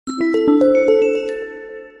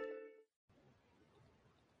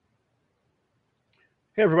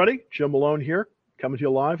Hey everybody, Jim Malone here, coming to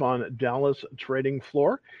you live on Dallas Trading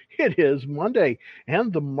Floor. It is Monday,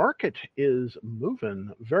 and the market is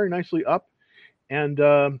moving very nicely up. And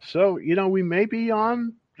we may be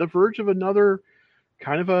on the verge of another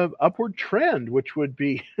kind of a upward trend, which would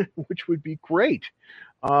be which would be great.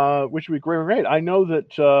 Which would be great. I know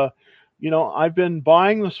that I've been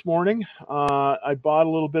buying this morning. I bought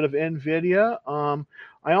a little bit of Nvidia.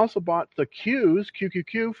 I also bought the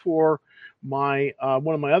QQQ for my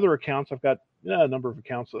one of my other accounts. I've got a number of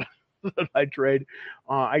accounts that, that I trade.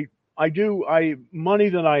 I money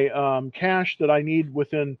that I cash that I need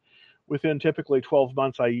within typically 12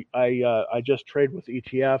 months. I just trade with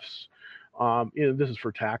ETFs. This is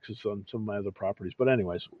for taxes on some of my other properties, but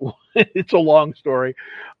anyways, it's a long story.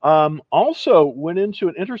 Also went into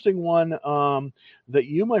an interesting one that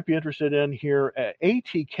you might be interested in here at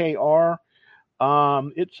ATKR.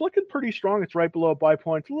 It's looking pretty strong. It's right below buy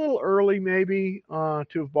point. It's a little early maybe to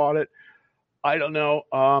have bought it. I don't know,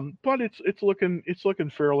 but it's looking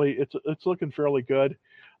fairly good.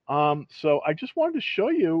 So I just wanted to show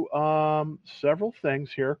you several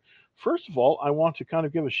things here. First of all, I want to kind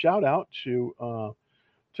of give a shout out to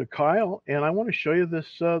Kyle, and I want to show you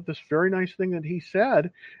this very nice thing that he said.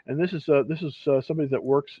 And this is somebody that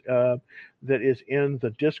works that is in the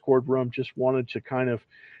Discord room. Just wanted to kind of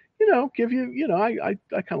give you, I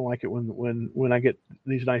kind of like it when I get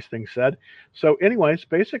these nice things said. So anyways,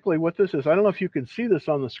 basically what this is, I don't know if you can see this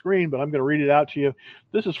on the screen, but I'm going to read it out to you.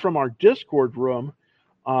 This is from our Discord room.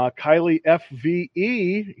 Kylie FVE,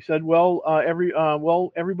 he said,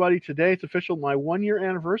 everybody, today it's official, my 1 year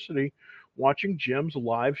anniversary watching Jim's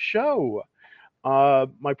live show.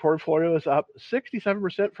 My portfolio is up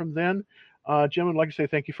 67% from then. Jim, I'd like to say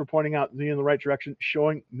thank you for pointing out me in the right direction,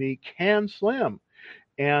 showing me Can Slim.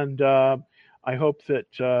 And I hope that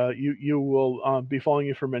you will be following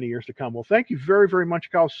you for many years to come. Well, thank you very, very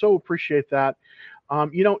much, Kyle. So appreciate that.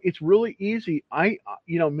 It's really easy.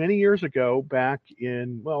 Many years ago, back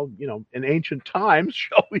in, in ancient times,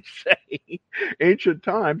 shall we say, ancient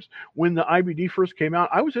times, when the IBD first came out,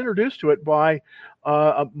 I was introduced to it by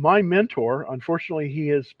my mentor. Unfortunately, he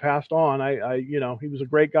has passed on. He was a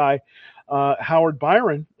great guy, Howard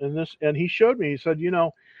Byron, and he showed me. He said,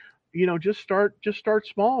 just start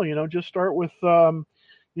small, just start with an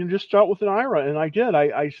IRA. And I did.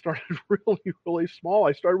 I started really, really small.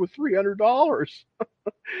 I started with $300.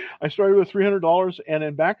 I started with $300. And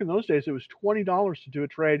then back in those days, it was $20 to do a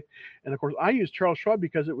trade. And of course, I used Charles Schwab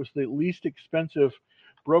because it was the least expensive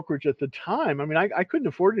brokerage at the time. I mean, I couldn't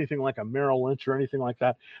afford anything like a Merrill Lynch or anything like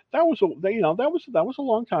that. That was a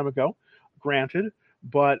long time ago, granted,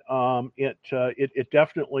 but it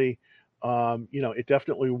definitely it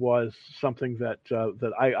definitely was something that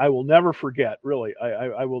I will never forget. Really,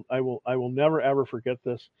 I will never ever forget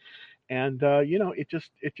this. And it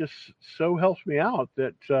just so helps me out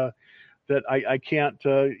that I can't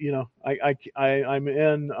I'm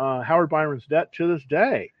in Howard Byron's debt to this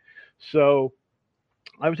day. So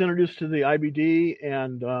I was introduced to the IBD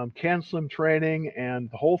and Can Slim trading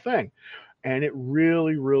and the whole thing, and it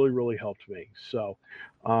really, really, really helped me. So,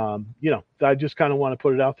 I just kind of want to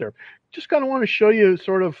put it out there. Just kind of want to show you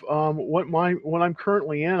sort of what I'm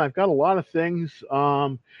currently in. I've got a lot of things.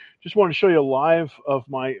 Just want to show you live of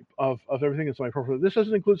my of everything that's my portfolio. This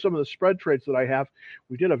doesn't include some of the spread trades that I have.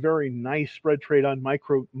 We did a very nice spread trade on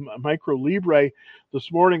Micro Libre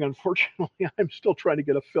this morning. Unfortunately, I'm still trying to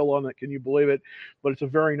get a fill on it. Can you believe it? But it's a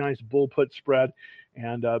very nice bull put spread.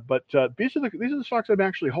 And these are the stocks I'm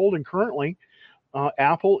actually holding currently.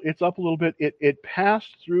 Apple, it's up a little bit. It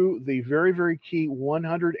passed through the very, very key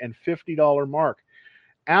 $150 mark.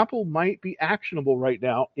 Apple might be actionable right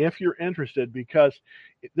now if you're interested, because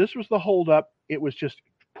this was the holdup. It was just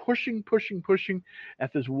pushing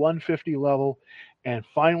at this 150 level, and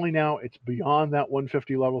finally now it's beyond that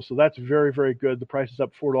 150 level. So that's very, very good. The price is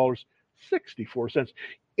up $4.64.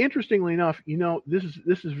 Interestingly enough, this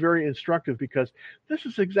is very instructive, because this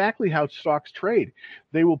is exactly how stocks trade.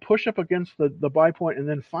 They will push up against the buy point, and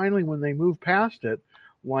then finally when they move past it,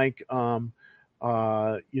 like Apple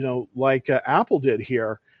did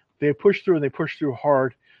here, they push through, and they push through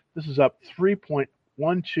hard. This is up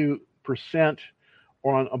 3.12%,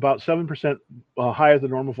 or on about 7% higher than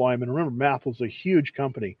normal volume. And remember, Apple's a huge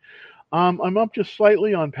company. I'm up just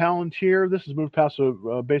slightly on Palantir. This has moved past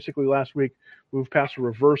basically last week, moved past a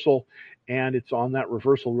reversal, and it's on that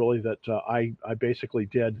reversal really that I basically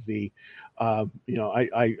did the, I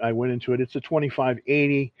went into it. It's a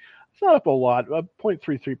 25.80. It's not up a lot,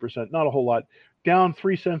 0.33%, not a whole lot. Down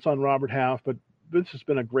 3 cents on Robert Half, but this has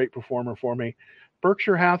been a great performer for me.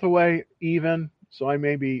 Berkshire Hathaway even, so I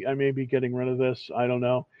may be getting rid of this. I don't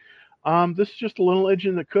know. This is just a little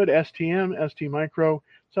engine that could STM, ST Micro.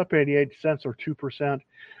 It's up 88 cents or 2%.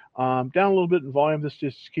 Down a little bit in volume. This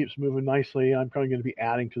just keeps moving nicely. I'm probably going to be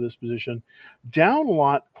adding to this position. Down a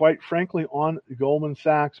lot, quite frankly, on Goldman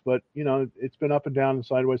Sachs, but it's been up and down and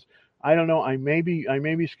sideways. I don't know. I may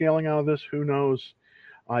be scaling out of this. Who knows?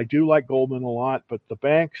 I do like Goldman a lot, but the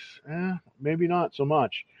banks, maybe not so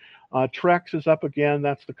much. Trex is up again.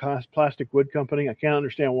 That's the plastic wood company. I can't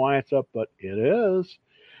understand why it's up, but it is.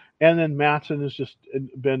 And then Matson has just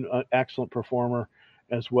been an excellent performer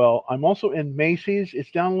as well. I'm also in Macy's.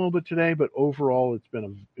 It's down a little bit today, but overall it's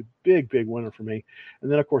been a big, big winner for me.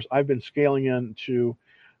 And then, of course, I've been scaling into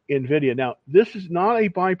NVIDIA. Now, this is not a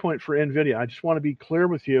buy point for NVIDIA. I just want to be clear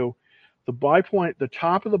with you. The buy point, the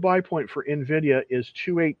top of the buy point for NVIDIA is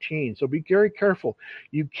 218. So be very careful.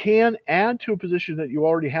 You can add to a position that you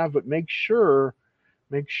already have, but make sure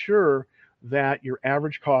that your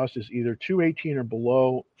average cost is either 218 or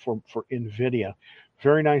below for NVIDIA.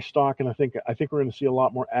 Very nice stock, and I think we're going to see a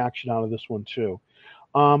lot more action out of this one too.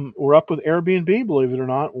 We're up with Airbnb, believe it or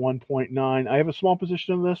not, 1.9. I have a small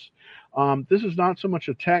position in this. This is not so much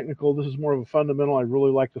a technical. This is more of a fundamental. I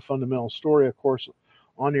really like the fundamental story, of course,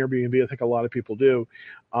 on Airbnb. I think a lot of people do.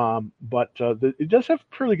 But it does have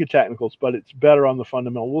pretty good technicals, but it's better on the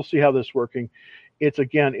fundamental. We'll see how this is working. It's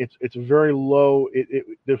very low.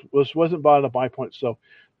 This wasn't bought at a buy point. So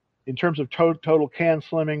in terms of total can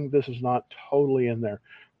slimming, this is not totally in there.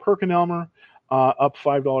 PerkinElmer, up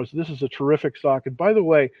 $5. This is a terrific stock. And by the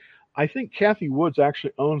way, I think Kathy Woods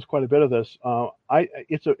actually owns quite a bit of this.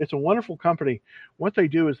 It's a wonderful company. What they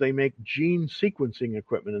do is they make gene sequencing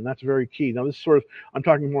equipment, and that's very key. Now, this is I'm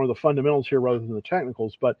talking more of the fundamentals here rather than the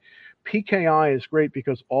technicals, but PKI is great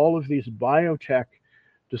because all of these biotech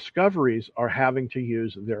discoveries are having to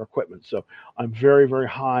use their equipment. So I'm very, very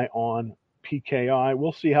high on PKI.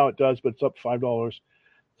 We'll see how it does, but it's up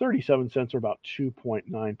 $5.37 or about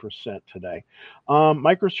 2.9% today.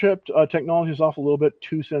 Microchip Technology is off a little bit,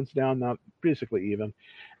 2 cents down, not basically even.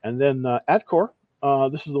 And then Atcor,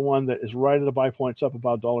 this is the one that is right at the buy point. It's up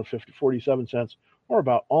about $1.47 or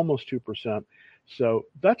about almost 2%. So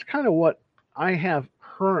that's kind of what I have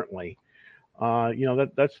currently. That's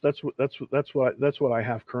what I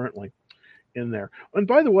have currently in there. And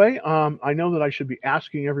by the way, I know that I should be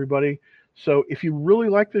asking everybody. So if you really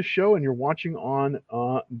like this show and you're watching on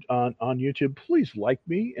YouTube, please like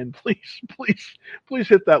me and please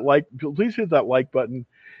hit that like button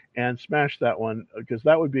and smash that one, because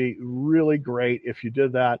that would be really great if you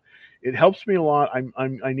did that. It helps me a lot.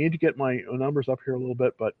 I need to get my numbers up here a little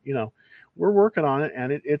bit, but we're working on it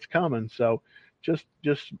and it's coming. So just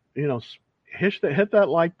hit that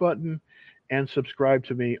like button and subscribe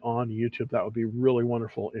to me on YouTube. That would be really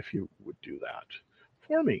wonderful if you would do that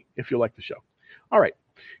for me, if you like the show. All right,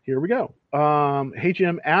 here we go. Hey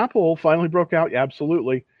Jim, Apple finally broke out.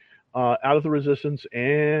 Absolutely. Out of the resistance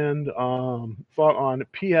and thought on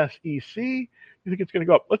PSEC. You think it's going to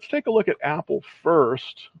go up? Let's take a look at Apple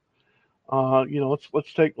first.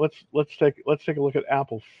 Let's take a look at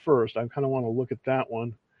Apple first. I kind of want to look at that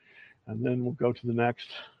one, and then we'll go to the next.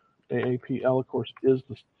 AAPL, of course, is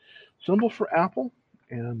the symbol for Apple,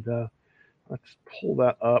 and let's pull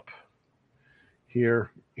that up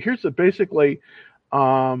here. Here's basically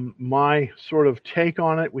my sort of take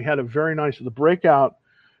on it. We had a very nice, the breakout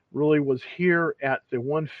really was here at the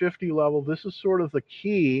 150 level. This is sort of the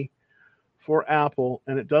key for Apple,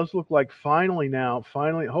 and it does look like finally,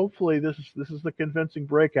 hopefully this is the convincing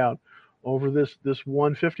breakout over this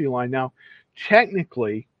 150 line. Now,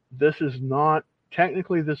 technically this is not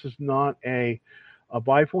a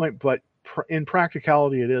buy point, but in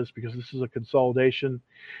practicality it is, because this is a consolidation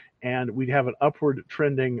and we'd have an upward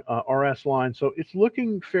trending RS line. So it's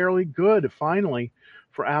looking fairly good finally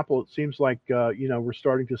for Apple. It seems like we're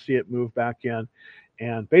starting to see it move back in.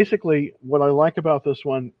 And basically what I like about this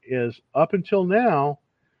one is up until now,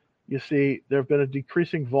 you see there have been a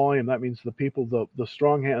decreasing volume. That means the people, the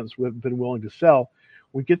strong hands who have been willing to sell,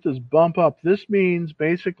 we get this bump up. This means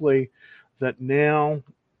basically that now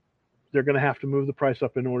they're going to have to move the price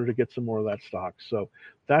up in order to get some more of that stock. So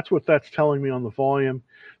that's what that's telling me on the volume.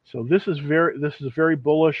 So this is a very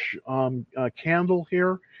bullish candle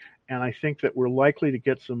here, and I think that we're likely to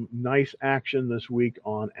get some nice action this week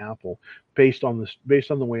on Apple based on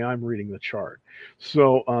the way I'm reading the chart.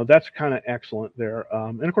 So that's kind of excellent there.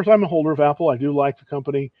 And of course, I'm a holder of Apple. I do like the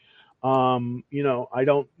company. I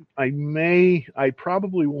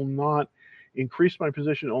probably will not increase my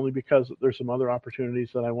position, only because there's some other opportunities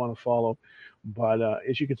that I want to follow. But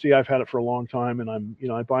as you can see, I've had it for a long time, and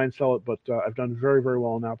I buy and sell it, but I've done very, very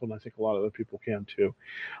well in Apple, and I think a lot of other people can too.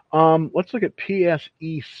 Let's look at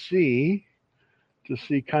PSEC to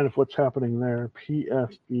see kind of what's happening there.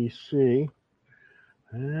 PSEC.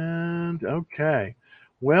 And okay.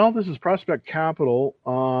 Well, this is Prospect Capital.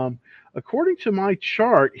 According to my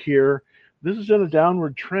chart here, this is in a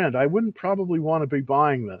downward trend. I wouldn't probably want to be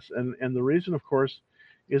buying this. And the reason, of course,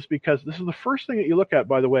 is because this is the first thing that you look at,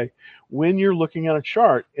 by the way, when you're looking at a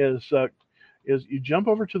chart is you jump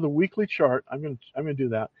over to the weekly chart. I'm gonna do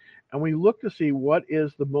that, and we look to see what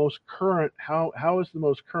is the most current. How is the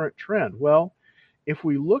most current trend? Well, if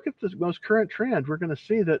we look at the most current trend, we're going to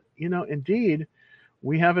see that indeed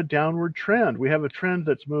we have a downward trend. We have a trend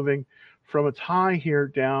that's moving from its high here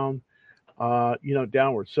down,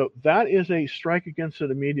 downward. So that is a strike against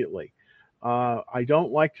it immediately. I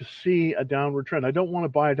don't like to see a downward trend. I don't want to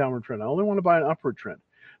buy a downward trend. I only want to buy an upward trend.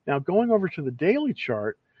 Now, going over to the daily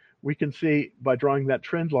chart, we can see by drawing that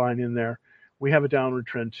trend line in there, we have a downward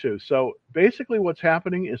trend too. So basically what's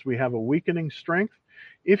happening is we have a weakening strength.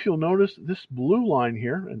 If you'll notice this blue line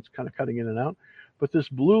here, and it's kind of cutting in and out, but this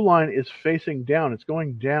blue line is facing down. It's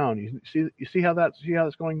going down. You see how that's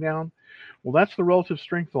going down? Well, that's the relative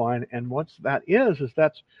strength line, and what that is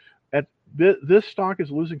that's at this stock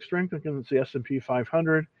is losing strength against the S&P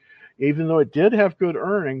 500, even though it did have good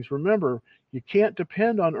earnings. Remember, you can't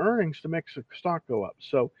depend on earnings to make the stock go up.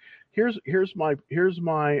 So here's my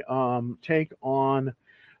take on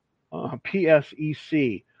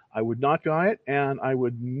PSEC. I would not buy it, and I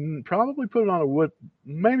would probably put it on a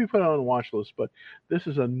watch list. But this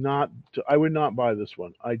is I would not buy this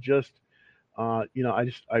one. I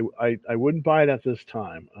wouldn't buy it at this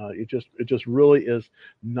time. It just really is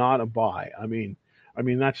not a buy. I mean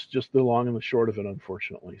that's just the long and the short of it,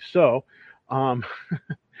 unfortunately. So,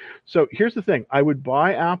 so here's the thing: I would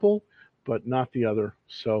buy Apple, but not the other.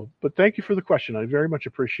 So, but thank you for the question. I very much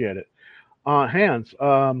appreciate it. Hans.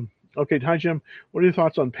 Okay, hi Jim. What are your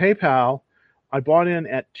thoughts on PayPal? I bought in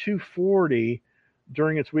at 240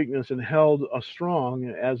 during its weakness and held strong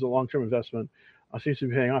as a long-term investment. Seems to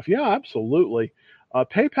be paying off. Yeah, absolutely.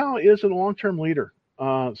 PayPal is a long-term leader.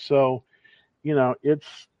 So,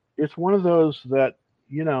 it's one of those that,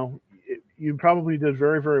 you probably did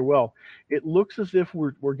very, very well. It looks as if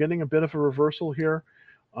we're getting a bit of a reversal here.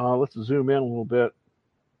 Let's zoom in a little bit.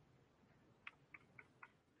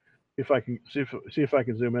 If I can see if I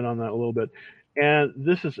can zoom in on that a little bit. And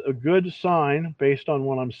this is a good sign based on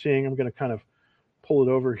what I'm seeing. I'm going to kind of pull it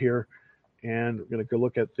over here, and we're going to go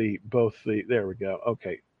look at there we go.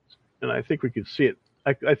 Okay. And I think we can see it.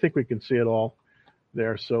 I think we can see it all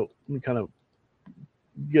there. So let me kind of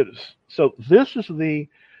get it. So this is the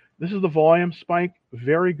volume spike.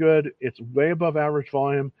 Very good. It's way above average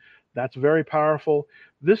volume. That's very powerful.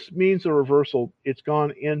 This means a reversal. It's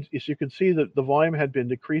gone in. As you can see, that the volume had been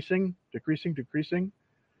decreasing,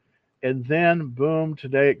 and then boom,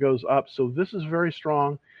 today it goes up. So this is very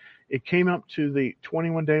strong. It came up to the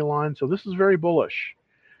 21-day line. So this is very bullish.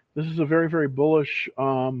 This is a very, very bullish.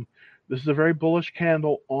 This is a very bullish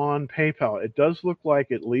candle on PayPal. It does look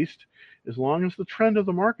like, at least as long as the trend of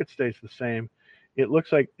the market stays the same, it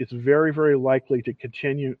looks like it's very, very likely to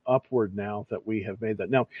continue upward now that we have made that.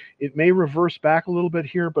 Now, it may reverse back a little bit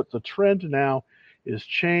here, but the trend now is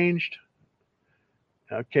changed.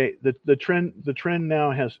 Okay, the trend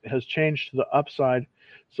now has changed to the upside.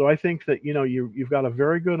 So I think that you've got a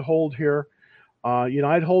very good hold here.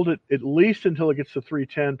 I'd hold it at least until it gets to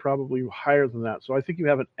 310, probably higher than that. So I think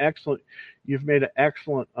you've made an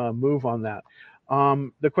excellent move on that.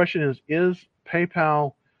 The question is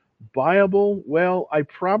PayPal buyable? Well, I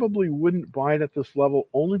probably wouldn't buy it at this level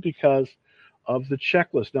only because of the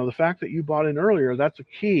checklist. Now, the fact that you bought in earlier, that's a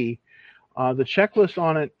key. The checklist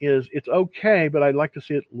on it it's okay, but I'd like to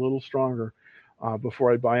see it a little stronger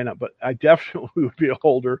before I buy in it. But I definitely would be a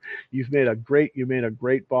holder. You made a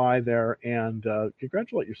great buy there, and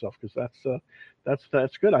congratulate yourself, because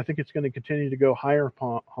that's good. I think it's going to continue to go higher,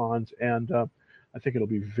 Hans, and I think it'll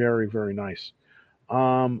be very, very nice.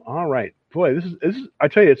 All right, boy, this is. I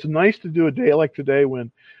tell you, it's nice to do a day like today when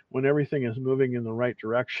everything is moving in the right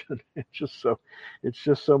direction. It's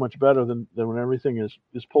just so much better than when everything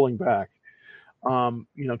is pulling back.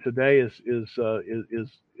 Today is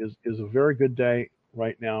a very good day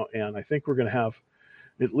right now, and I think we're going to have,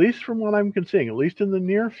 at least from what I'm seeing, at least in the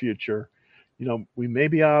near future, we may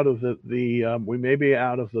be out of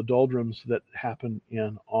the doldrums that happen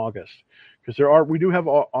in August, because we do have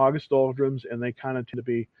August doldrums, and they kind of tend to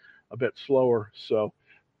be a bit slower. So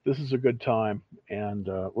this is a good time. And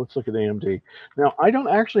let's look at AMD. Now, I don't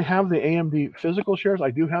actually have the AMD physical shares. I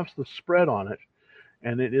do have the spread on it,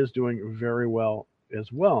 and it is doing very well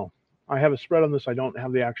as well. I have a spread on this. I don't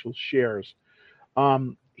have the actual shares.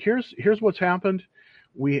 Here's what's happened.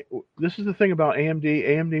 we this is the thing about AMD.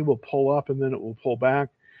 AMD will pull up and then it will pull back.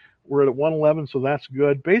 We're at 111, so that's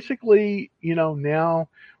good. Basically, now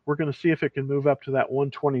we're going to see if it can move up to that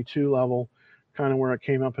 122 level, kind of where it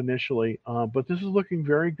came up initially. But this is looking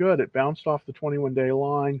very good. It bounced off the 21-day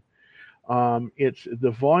line. It's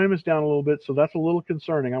the volume is down a little bit, so that's a little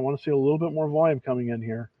concerning. I want to see a little bit more volume coming in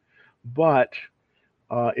here, but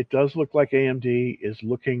it does look like AMD is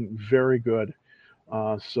looking very good.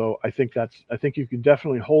 So I think you can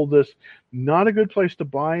definitely hold this. Not a good place to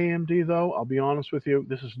buy AMD though. I'll be honest with you.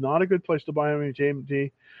 This is not a good place to buy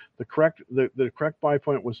AMD. The correct buy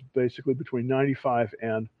point was basically between 95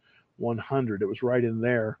 and 100. It was right in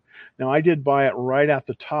there. Now I did buy it right at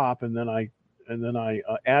the top, and then I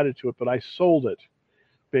added to it, but I sold it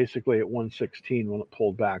basically at 116 when it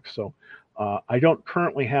pulled back. So I don't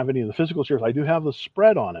currently have any of the physical shares. I do have the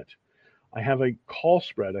spread on it. I have a call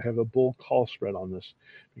spread. I have a bull call spread on this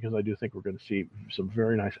because I do think we're going to see some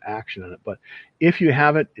very nice action in it. But if you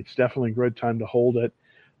have it, it's definitely a good time to hold it.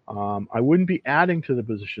 I wouldn't be adding to the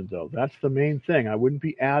position though. That's the main thing. I wouldn't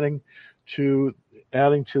be adding to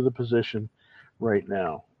the position right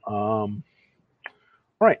now. All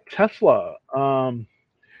right, Tesla.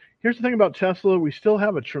 Here's the thing about Tesla. We still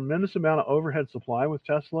have a tremendous amount of overhead supply with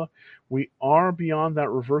Tesla. We are beyond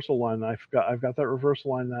that reversal line. I've got that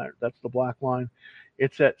reversal line. That's the black line.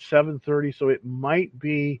 It's at 730, so it might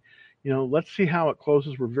be, let's see how it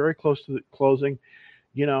closes. We're very close to the closing.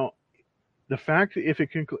 The fact that if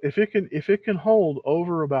it can hold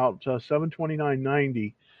over about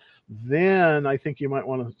 729.90, then I think you might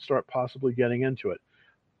want to start possibly getting into it.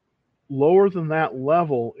 Lower than that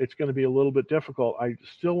level, it's going to be a little bit difficult. I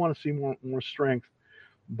still want to see more strength,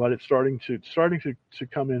 but it's starting to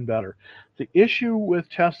come in better. The issue with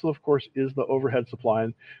Tesla, of course, is the overhead supply,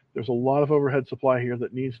 and there's a lot of overhead supply here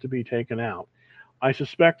that needs to be taken out. I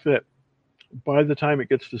suspect that by the time it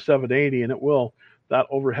gets to 780, and it will, that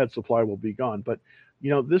overhead supply will be gone. But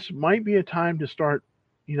this might be a time to start,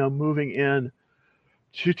 moving in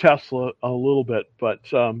to Tesla a little bit, but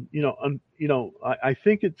I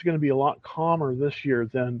think it's going to be a lot calmer this year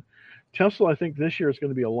than Tesla. I think this year is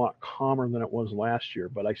going to be a lot calmer than it was last year,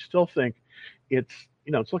 but I still think it's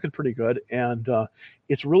looking pretty good, and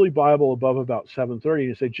it's really viable above about 730.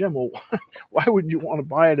 You say, Jim, well, why wouldn't you want to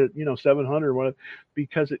buy it at 700? What?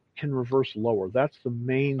 Because it can reverse lower. That's the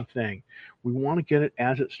main thing. We want to get it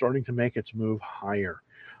as it's starting to make its move higher.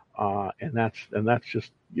 And that's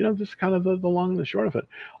just just kind of the long and the short of it.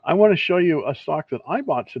 I want to show you a stock that I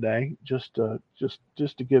bought today, just to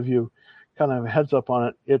give you kind of a heads up on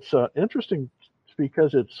it. It's interesting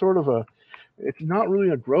because it's it's not really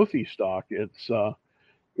a growthy stock. It's an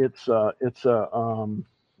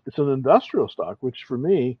industrial stock, which for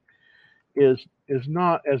me is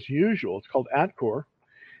not as usual. It's called Atcor,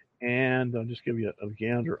 and I'll just give you a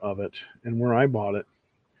gander of it and where I bought it.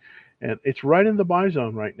 And it's right in the buy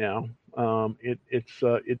zone right now.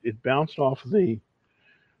 It bounced off the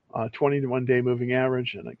 21-day moving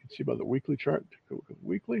average, and I can see by the weekly chart. Take a look at the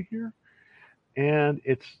weekly here, and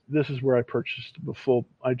this is where I purchased the full.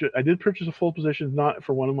 I did purchase a full position, not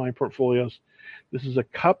for one of my portfolios. This is a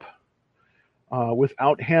cup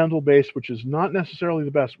without handle base, which is not necessarily the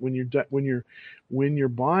best when you're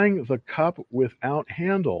buying the cup without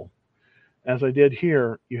handle, as I did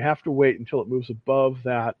here. You have to wait until it moves above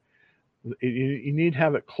that. You need to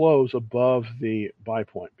have it close above the buy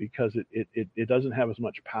point because it doesn't have as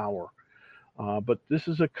much power. But this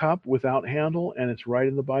is a cup without handle, and it's right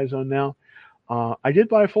in the buy zone now. I did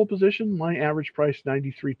buy a full position. My average price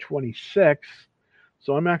 93.26,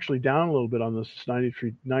 so I'm actually down a little bit on this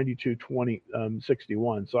 92.20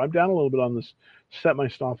 61. So I'm down a little bit on this. Set my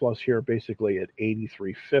stop loss here basically at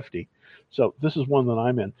 83.50. So this is one that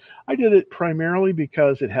I'm in. I did it primarily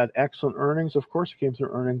because it had excellent earnings. Of course, it came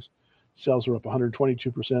through earnings. Sales were up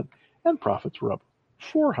 122%, and profits were up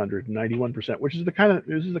 491%, which is the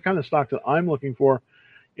kind of stock that I'm looking for.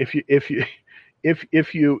 If you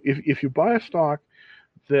buy a stock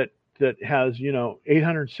that has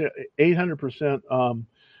 800%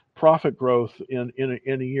 profit growth in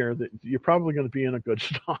a year, that you're probably going to be in a good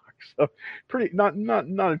stock. So pretty not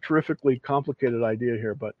a terrifically complicated idea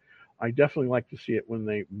here, but I definitely like to see it when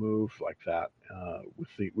they move like that with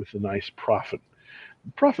the nice profit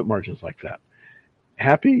margins like that.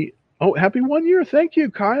 Happy 1 year. Thank you,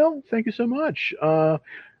 Kyle. Thank you so much.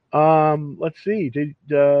 Let's see. Did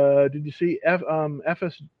you see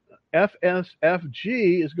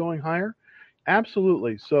FSFG is going higher?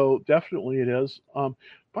 Absolutely. So definitely it is.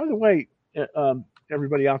 By the way,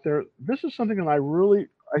 everybody out there, this is something that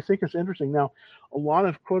I think is interesting. Now, a lot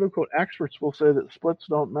of quote unquote experts will say that splits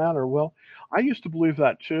don't matter. Well, I used to believe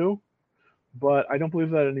that too. but I don't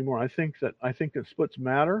believe that anymore. I think that splits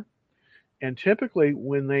matter, and typically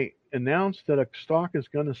when they announce that a stock is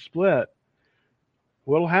going to split,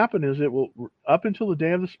 what'll happen is it will, up until the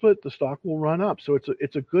day of the split, the stock will run up. So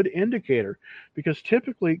it's a good indicator, because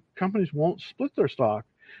typically companies won't split their stock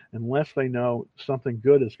unless they know something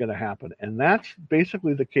good is going to happen, and that's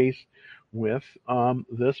basically the case with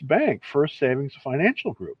this bank, First Savings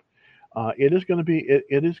Financial Group. It is going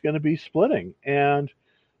to be splitting, and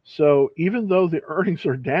so even though the earnings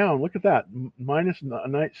are down, look at that, minus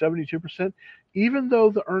 72%. Even though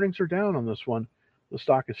the earnings are down on this one, the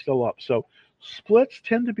stock is still up. So splits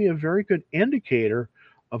tend to be a very good indicator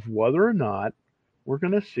of whether or not we're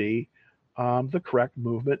going to see the correct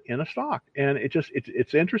movement in a stock. And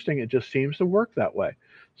it's interesting. It just seems to work that way.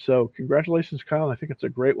 So congratulations, Kyle. I think it's a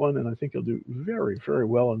great one, and I think you'll do very, very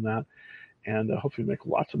well in that, and hopefully make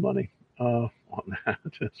lots of money on that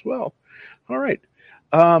as well. All right.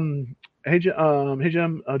 Hey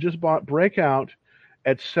Jim, just bought Breakout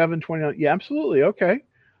at 729. Yeah, absolutely. Okay.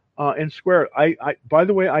 And Square. By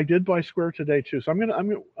the way, I did buy Square today too. So I'm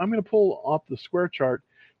gonna pull up the Square chart.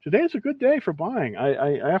 Today is a good day for buying.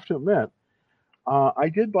 I have to admit. I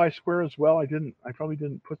did buy Square as well. I probably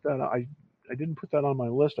didn't put that. I didn't put that on my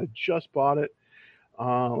list. I just bought it.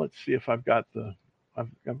 Let's see if I've got the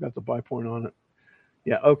buy point on it.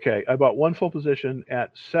 Yeah, okay. I bought one full position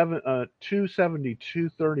at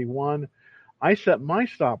 272.31. I set my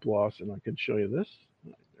stop loss, and I can show you this.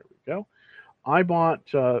 There we go. I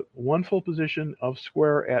bought one full position of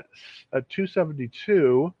Square at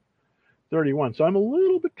 272.31. So I'm a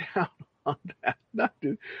little bit down on that. Not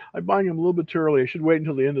to, I'm buying them a little bit too early. I should wait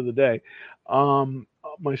until the end of the day. My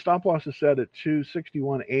stop loss is set at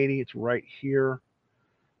 261.80. It's right here.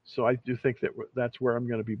 So I do think that that's where I'm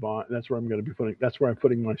going to be buying. That's where I'm going to be putting. That's where I'm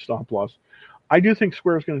putting my stop loss. I do think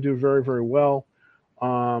Square is going to do very, very well.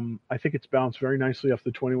 I think it's bounced very nicely off the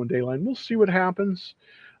 21-day line. We'll see what happens.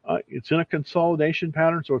 It's in a consolidation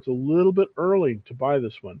pattern, so it's a little bit early to buy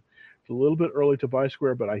this one. It's a little bit early to buy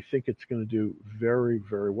Square, but I think it's going to do very,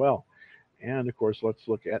 very well. And of course, let's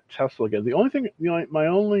look at Tesla again. The only thing, my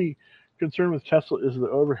only concern with Tesla is the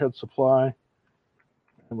overhead supply.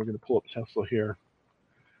 And we're going to pull up Tesla here.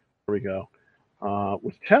 There we go.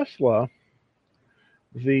 With Tesla,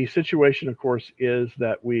 the situation, of course, is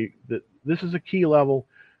that this is a key level,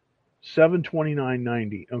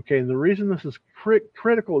 729.90. Okay, and the reason this is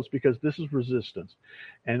critical is because this is resistance,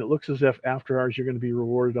 and it looks as if after hours you're going to be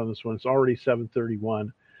rewarded on this one. It's already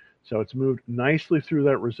 731, so it's moved nicely through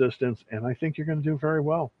that resistance, and I think you're going to do very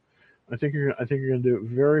well. I think you're going to do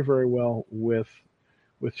very, very well with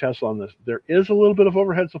Tesla on this. There is a little bit of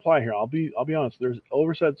overhead supply here. I'll be honest. There's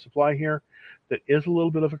overhead supply here that is a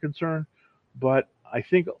little bit of a concern, but I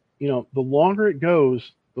think the longer it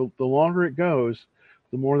goes, the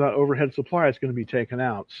more that overhead supply is going to be taken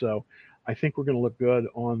out. So I think we're going to look good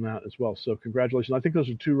on that as well. So congratulations. I think those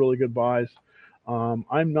are two really good buys.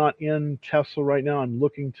 I'm not in Tesla right now. I'm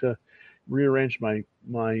looking to rearrange my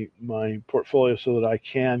portfolio so that I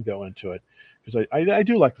can go into it, because I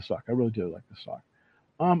do like the stock. I really do like the stock.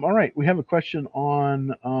 All right, we have a question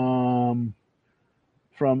on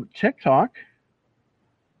from TikTok.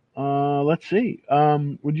 Let's see.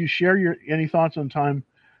 Would you share any thoughts on time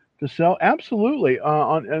to sell? Absolutely.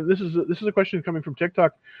 This is a question coming from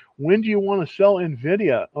TikTok. When do you want to sell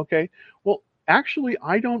Nvidia? Okay. Well, actually,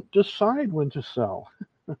 I don't decide when to sell.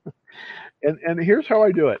 and here's how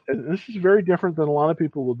I do it. And this is very different than a lot of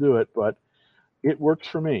people will do it, but it works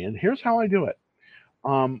for me. And here's how I do it.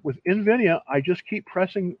 With Nvidia, I just keep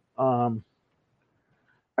pressing. I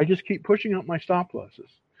just keep pushing up my stop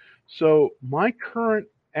losses. So my current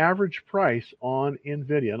average price on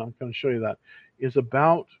Nvidia, and I'm going to show you that, is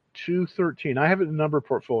about 213. I have it in a number of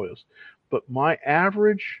portfolios, but my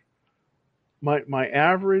average for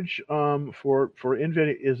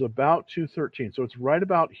Nvidia is about 213. So it's right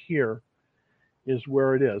about here is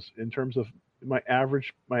where it is in terms of my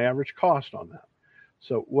average cost on that.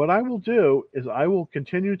 So what I will do is I will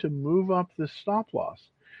continue to move up this stop loss.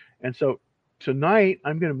 And so tonight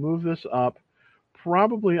I'm going to move this up.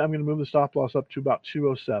 Probably I'm going to move the stop loss up to about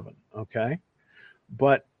 207. Okay.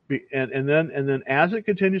 But and then as it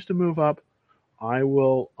continues to move up, I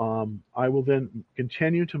will then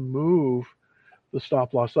continue to move the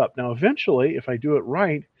stop loss up. Now eventually, if I do it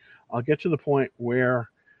right, I'll get to the point where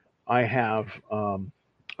I have a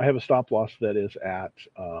stop loss that is at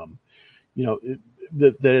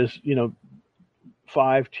that is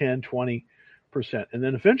 5, 10, 20%, and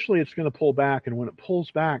then eventually it's going to pull back, and when it pulls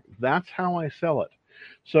back, that's how I sell it.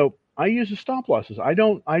 So I use the stop losses. I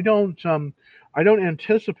don't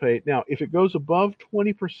anticipate. Now if it goes above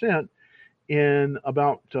 20%, in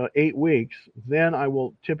about 8 weeks, then I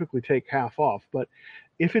will typically take half off. But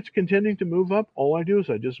if it's continuing to move up, all I do is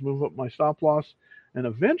I just move up my stop loss, and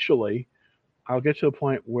eventually I'll get to a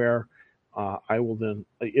point where it will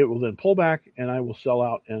then pull back, and I will sell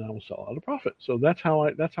out, and I will sell out a profit. So that's how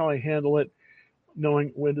I handle it,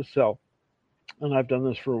 knowing when to sell. And I've done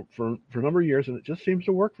this for a number of years, and it just seems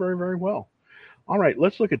to work very, very well. All right,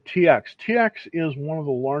 let's look at TX. TX is one of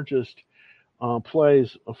the largest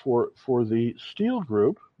plays for the steel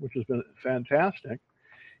group, which has been fantastic.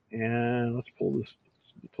 And let's pull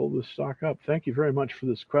this stock up. Thank you very much for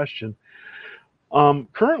this question.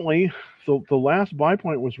 Currently, the last buy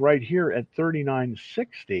point was right here at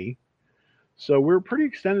 39.60. So we're pretty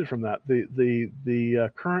extended from that.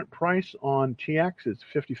 The current price on TX is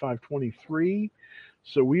 55.23.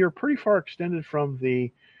 So we are pretty far extended from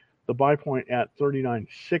the buy point at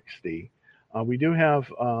 39.60. We do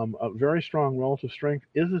have a very strong relative strength.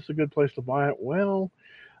 Is this a good place to buy it? Well,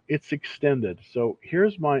 it's extended. So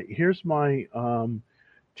here's my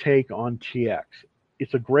take on TX.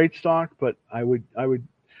 It's a great stock, but I would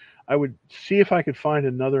see if I could find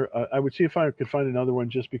another. I would see if I could find another one,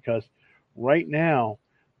 just because right now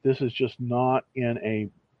this is just not in a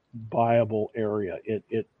buyable area.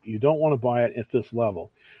 You don't want to buy it at this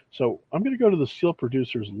level. So I'm going to go to the steel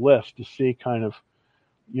producers list to see kind of,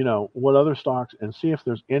 what other stocks, and see if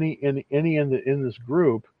there's any in this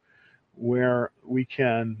group where we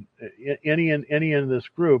can any in this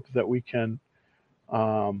group that we can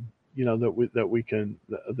that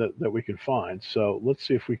we can find. So let's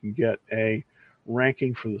see if we can get a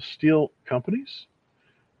ranking for the steel companies.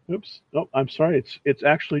 Oops. Oh, I'm sorry. It's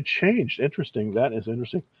actually changed. Interesting. That is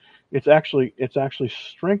interesting. It's actually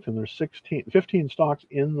strengthened. There's 15 stocks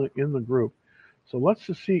in the group. So let's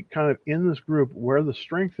just see kind of in this group where the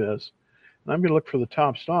strength is. And I'm going to look for the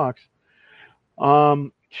top stocks.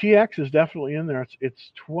 TX is definitely in there.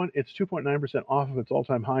 It's 2.9% off of its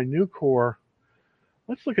all-time high. Nucor.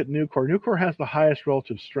 Let's look at Nucor. Nucor has the highest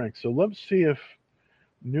relative strength. So let's see if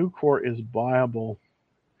Nucor is buyable.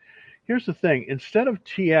 Here's the thing. Instead of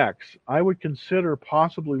TX, I would consider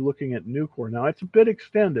possibly looking at Nucor. Now it's a bit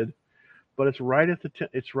extended, but it's right at the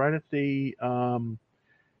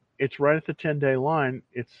 10-day line.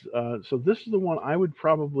 So this is the one I would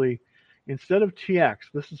probably, instead of TX,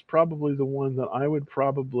 this is probably the one that I would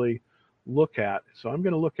probably look at. So I'm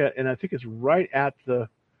going to look at, and I think it's right at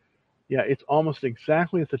it's almost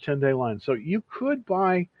exactly at the 10-day line. So you could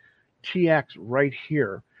buy TX right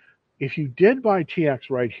here. If you did buy TX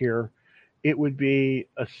right here, it would be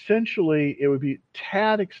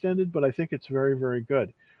tad extended, but I think it's very, very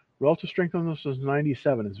good. Relative strength on this is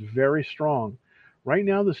 97. It's very strong. Right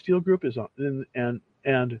now, the steel group is and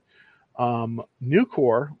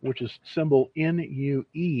Nucor, which is symbol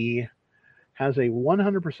NUE, has a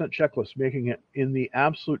 100% checklist, making it in the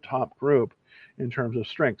absolute top group in terms of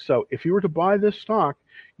strength. So if you were to buy this stock,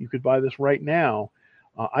 you could buy this right now.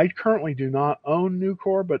 I currently do not own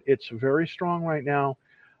Nucor, but it's very strong right now,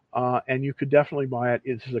 and you could definitely buy it.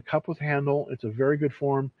 This is a cup with handle. It's a very good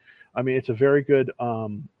form. I mean, it's a very good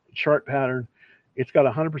chart pattern. It's got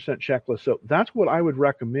a 100% checklist. So that's what I would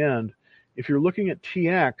recommend. If you're looking at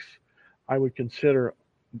TX, I would consider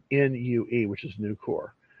NUE, which is Nucor.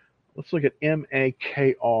 Let's look at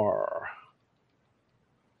MAKR.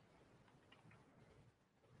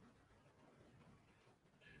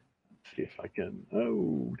 See if I can.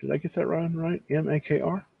 Oh, did I get that right?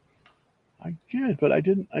 MAKR. I did, but it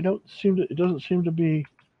doesn't seem to be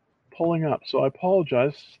pulling up. So I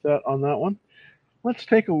apologize on that one. Let's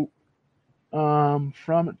take a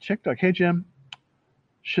from TikTok. Hey Jim,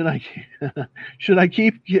 should I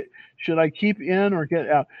keep in or get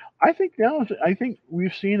out? I think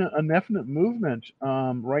we've seen a definite movement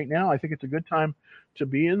right now. I think it's a good time to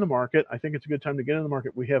be in the market. I think it's a good time to get in the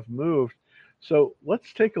market. We have moved. So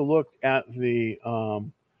let's take a look at the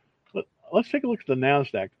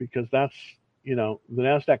NASDAQ, because that's the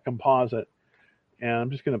NASDAQ composite. And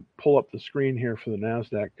I'm just going to pull up the screen here for the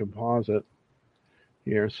NASDAQ composite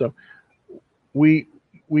here. So we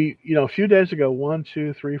a few days ago, 1,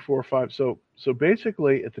 2, 3, 4, 5. So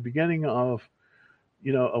basically at the beginning of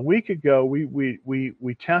a week ago,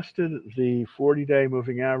 we tested the 40-day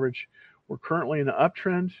moving average. We're currently in an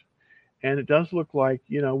uptrend, and it does look like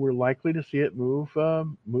we're likely to see it move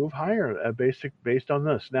higher based on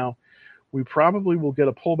this. Now, we probably will get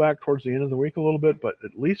a pullback towards the end of the week a little bit, but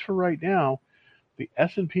at least for right now, the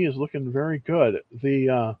S&P is looking very good.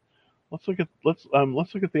 Let's look at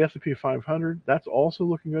the S&P 500. That's also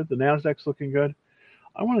looking good. The Nasdaq's looking good.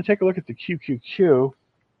 I want to take a look at the QQQ.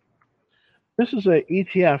 This is a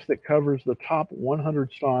ETF that covers the top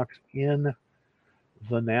 100 stocks in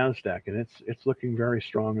the Nasdaq, and it's looking very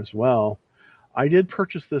strong as well. I did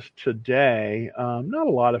purchase this today. Not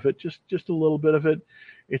a lot of it, just a little bit of it.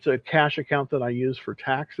 It's a cash account that I use for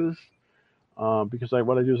taxes, because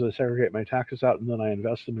what I do is I segregate my taxes out and then I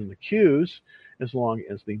invest them in the Qs as long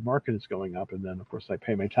as the market is going up, and then of course I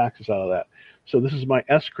pay my taxes out of that. So this is my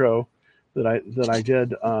escrow that I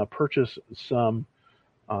did purchase some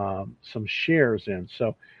shares in.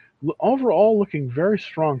 So overall, looking very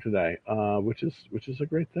strong today, which is a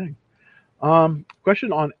great thing.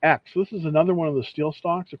 Question on X. This is another one of the steel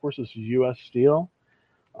stocks. Of course, this is U.S. Steel.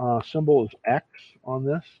 Symbol is X on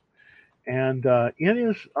this, and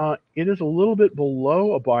it is a little bit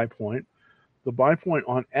below a buy point. The buy point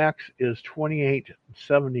on X is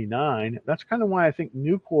 28.79. That's kind of why I think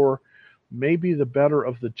Nucor may be the better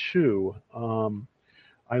of the two.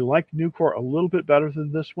 I like Nucor a little bit better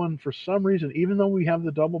than this one for some reason. Even though we have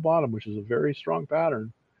the double bottom, which is a very strong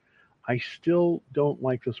pattern, I still don't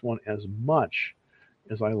like this one as much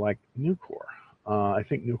as I like Nucor. I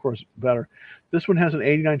think Nucor is better. This one has an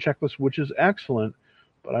 89 checklist, which is excellent,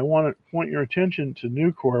 but I want to point your attention to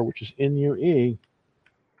Nucor, which is NUE,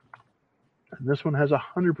 and this one has a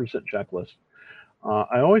 100% checklist.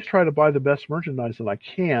 I always try to buy the best merchandise that I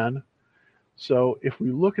can. So if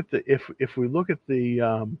we look at the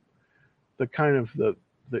kind of the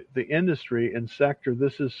industry and sector,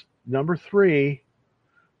 this is number 3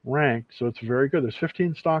 ranked, so it's very good. There's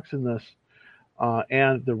 15 stocks in this,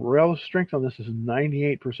 and the relative strength on this is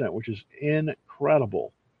 98%, which is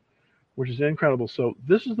incredible. So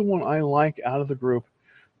this is the one I like out of the group.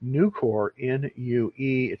 Nucor, NUE.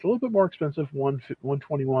 It's a little bit more expensive,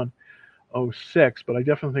 121.06, but I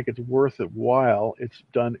definitely think it's worth it while. It's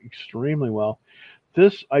done extremely well.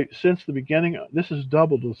 Since the beginning, this has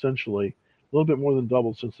doubled essentially, a little bit more than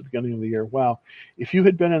doubled since the beginning of the year. Wow. If you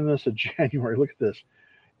had been in this in January, look at this.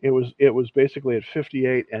 It was basically at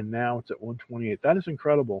 58, and now it's at 128. That is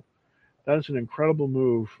incredible. That is an incredible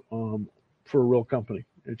move for a real company.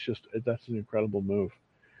 That's an incredible move.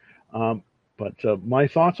 But my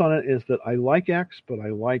thoughts on it is that I like X, but I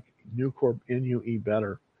like Nucor NUE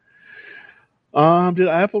better. Did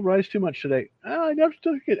Apple rise too much today? I never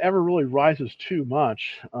think it ever really rises too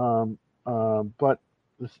much. But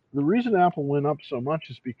the reason Apple went up so much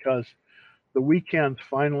is because the weekends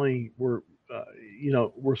finally were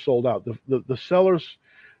sold out. The sellers,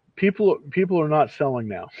 people are not selling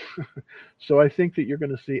now. So I think that you're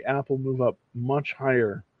going to see Apple move up much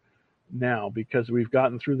higher now because we've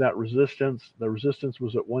gotten through that resistance. The resistance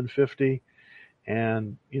was at 150,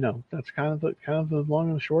 and that's kind of the long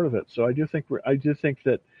and the short of it. So I do think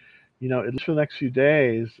that at least for the next few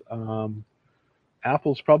days,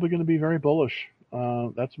 Apple's probably going to be very bullish.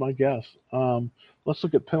 That's my guess. Let's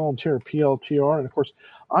look at Palantir, PLTR, and of course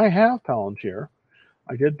I have Palantir.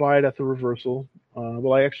 I did buy it at the reversal.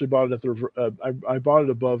 Well, I actually bought it at I bought it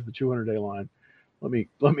above the 200-day line. Let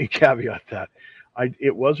me caveat that.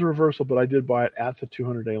 It was a reversal, but I did buy it at the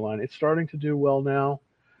 200-day line. It's starting to do well now.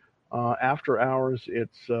 After hours,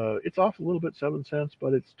 it's off a little bit, 7 cents,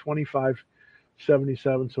 but it's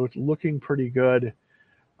 25.77, so it's looking pretty good.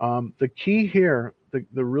 The key here,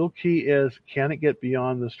 the real key is, can it get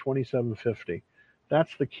beyond this 27.50?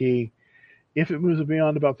 That's the key. If it moves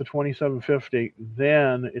beyond about the 27.50,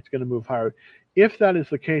 then it's going to move higher. If that is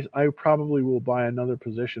the case, I probably will buy another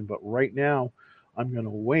position, but right now I'm going to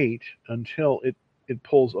wait until it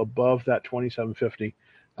pulls above that 27.50.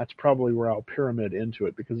 That's probably where I'll pyramid into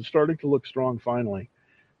it because it's starting to look strong finally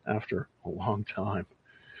after a long time.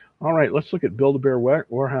 All right, let's look at Build-A-Bear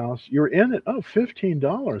Warehouse. You're in it. Oh,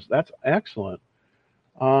 $15. That's excellent.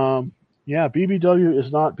 Yeah, BBW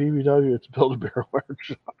is not BBW. It's Build-A-Bear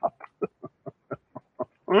Workshop.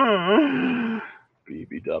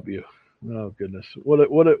 BBW. Oh goodness, what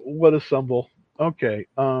a symbol. Okay.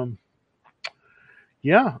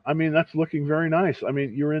 Yeah, I mean that's looking very nice. I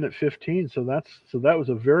mean you're in at 15, so that was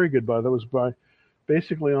a very good buy. That was by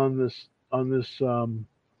basically on this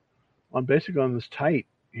tight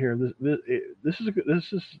here. This is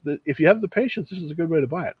if you have the patience, this is a good way to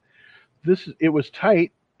buy it. It was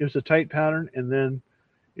tight. It was a tight pattern, and then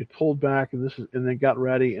it pulled back, and then got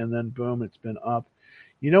ready, and then boom, it's been up.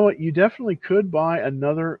 You know what? You definitely could buy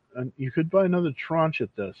another. You could buy another tranche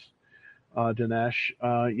at this, Dinesh.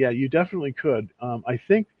 Yeah, you definitely could. I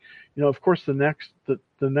think, of course, the next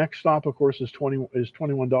stop, of course, is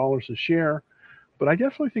 $21 a share, but I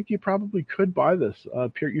definitely think you probably could buy this.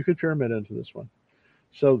 You could pyramid into this one.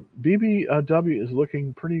 So BBW is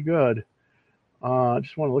looking pretty good. I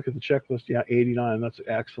just want to look at the checklist. Yeah, 89. That's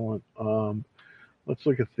excellent. Let's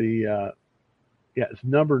look at the. Yeah, it's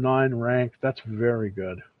number 9 ranked. That's very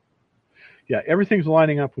good. Yeah, everything's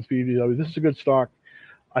lining up with BBW. This is a good stock.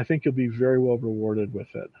 I think you'll be very well rewarded with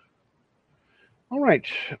it. All right.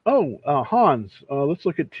 Oh, Hans, let's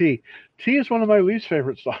look at T. T is one of my least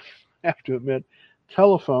favorite stocks, I have to admit.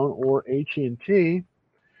 Telephone or AT&T.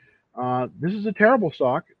 This is a terrible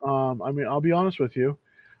stock. I mean, I'll be honest with you.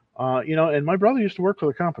 And my brother used to work for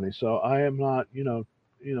the company, so I am not,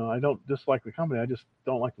 I don't dislike the company. I just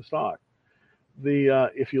don't like the stock.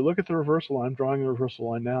 If you look at the reversal line, I'm drawing the reversal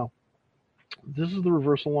line now. This is the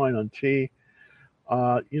reversal line on T.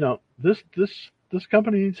 This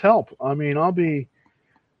company needs help. I mean, I'll be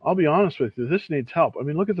honest with you. This needs help. I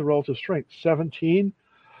mean, look at the relative strength, 17.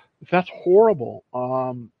 That's horrible.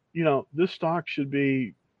 This stock should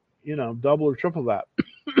be, double or triple that.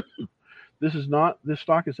 This is not. This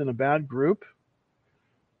stock is in a bad group.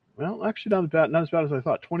 Well, actually, not as bad as I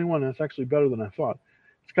thought. 21. That's actually better than I thought.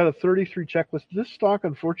 It's got a 33 checklist. This stock,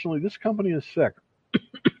 unfortunately, this company is sick.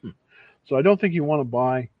 So I don't think you want to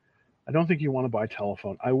buy. I don't think you want to buy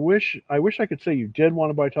Telephone. I wish I could say you did want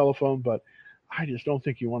to buy Telephone, but I just don't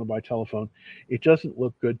think you want to buy Telephone. It doesn't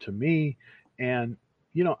look good to me, and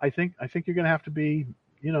I think you're going to have to be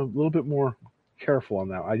a little bit more careful on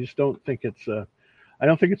that. I just don't think it's I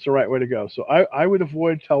don't think it's the right way to go. So I would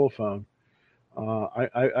avoid Telephone.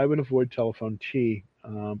 I would avoid Telephone T.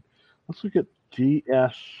 Let's look at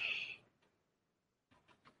DISCK.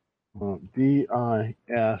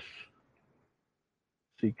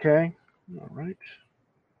 All right.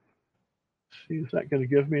 See, is that going to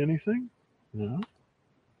give me anything? No.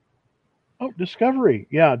 Oh, Discovery.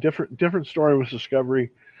 Yeah, different story with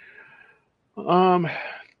Discovery.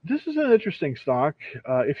 This is an interesting stock.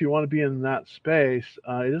 If you want to be in that space,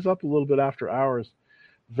 it is up a little bit after hours.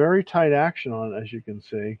 Very tight action on it, as you can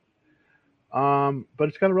see. But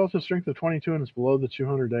it's got a relative strength of 22 and it's below the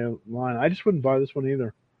 200-day line. I just wouldn't buy this one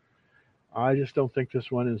either. I just don't think this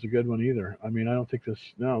one is a good one either. I mean, I don't think this.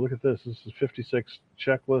 No, look at this. This is 56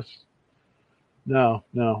 checklist. No.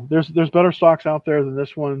 There's better stocks out there than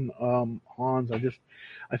this one, Hans.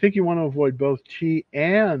 I think you want to avoid both T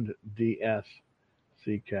and DSCK.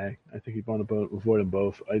 I think you want to avoid them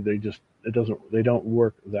both. They don't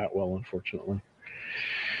work that well, unfortunately.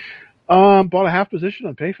 Bought a half position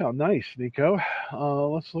on PayPal. Nice, Nico.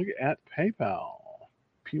 Let's look at PayPal.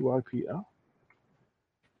 PYPL.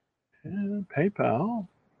 And PayPal.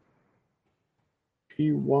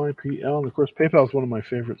 PYPL. And of course, PayPal is one of my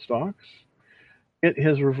favorite stocks. It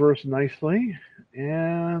has reversed nicely,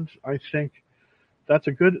 and I think that's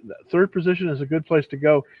a good third position is a good place to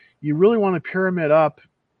go. You really want to pyramid up,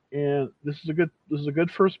 and this is a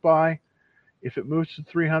good first buy. If it moves to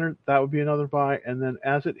 300, that would be another buy, and then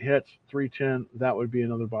as it hits 310, that would be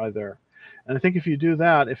another buy there. And I think if you do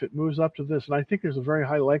that, if it moves up to this, and I think there's a very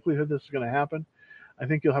high likelihood this is going to happen, I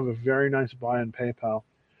think you'll have a very nice buy in PayPal.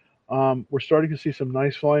 We're starting to see some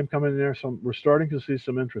nice volume coming in there. We're starting to see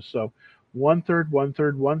some interest. So 1/3,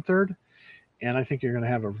 1/3, 1/3, and I think you're going to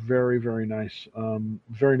have a very, very nice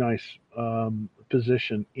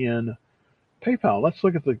position in PayPal. Let's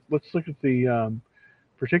look at the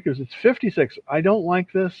particulars. It's 56. I don't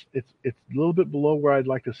like this. It's a little bit below where I'd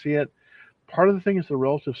like to see it. Part of the thing is the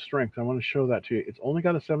relative strength. I want to show that to you. It's only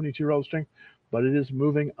got a 72 relative strength, but it is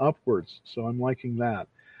moving upwards, so I'm liking that.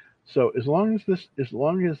 So as long as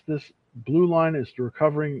this blue line is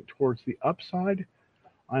recovering towards the upside,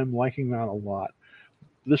 I'm liking that a lot.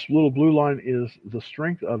 This little blue line is the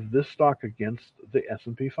strength of this stock against the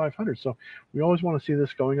S&P 500. So we always want to see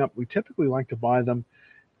this going up. We typically like to buy them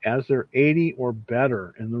as they're 80 or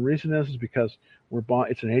better, and the reason is because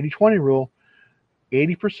it's an 80-20 rule.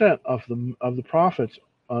 80% of the profits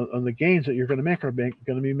on the gains that you're going to make are going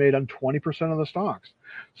to be made on 20% of the stocks.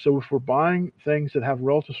 So if we're buying things that have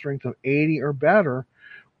relative strength of 80 or better,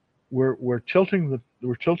 we're tilting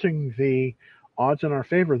the odds in our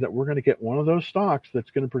favor that we're going to get one of those stocks that's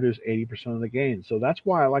going to produce 80% of the gains. So that's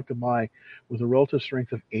why I like to buy with a relative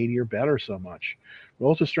strength of 80 or better so much.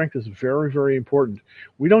 Relative strength is very, very important.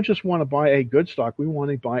 We don't just want to buy a good stock. We want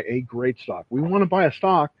to buy a great stock. We want to buy a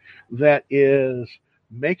stock that is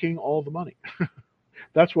making all the money.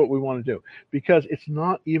 That's what we want to do because it's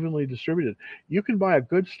not evenly distributed. You can buy a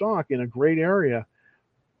good stock in a great area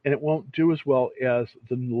and it won't do as well as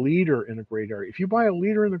the leader in a great area. If you buy a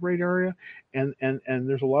leader in a great area and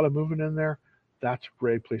there's a lot of movement in there, that's a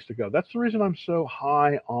great place to go. That's the reason I'm so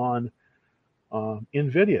high on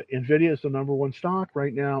NVIDIA. NVIDIA is the number one stock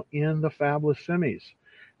right now in the fabless semis.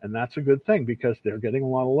 And that's a good thing because they're getting a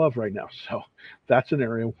lot of love right now. So that's an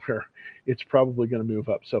area where it's probably going to move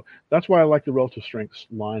up. So that's why I like the relative strength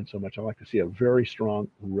line so much. I like to see a very strong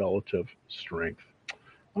relative strength.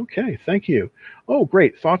 Okay, thank you. Oh,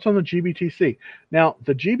 great. Thoughts on the GBTC. Now,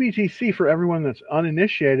 the GBTC, for everyone that's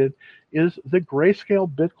uninitiated, is the Grayscale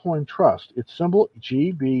Bitcoin Trust. Its symbol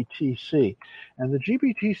GBTC. And the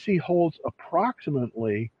GBTC holds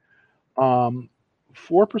approximately 4%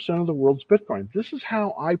 of the world's Bitcoin. This is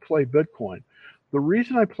how I play Bitcoin. The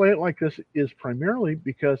reason I play it like this is primarily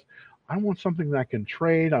because I want something that I can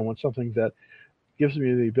trade. I want something that gives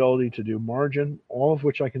me the ability to do margin, all of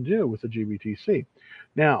which I can do with the GBTC.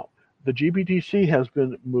 Now, the GBTC has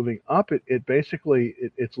been moving up.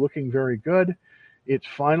 It's looking very good. It's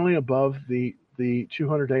finally above the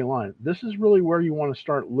 200-day line. This is really where you want to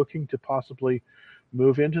start looking to possibly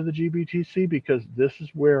move into the GBTC, because this is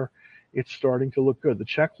where it's starting to look good. The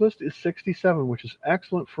checklist is 67, which is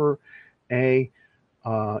excellent for a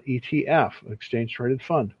ETF, exchange traded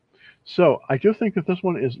fund. So I do think that this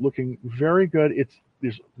one is looking very good.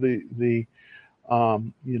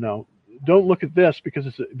 Don't look at this because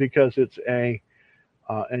it's an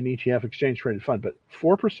ETF exchange traded fund, but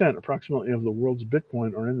 4% approximately of the world's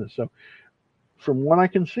Bitcoin are in this. So from what I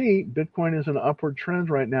can see, Bitcoin is an upward trend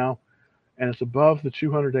right now, and it's above the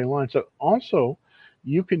 200-day line. So also,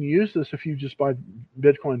 you can use this if you just buy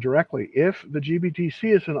Bitcoin directly. If the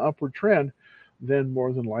GBTC is an upward trend, then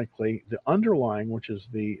more than likely the underlying, which is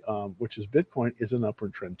Bitcoin, is an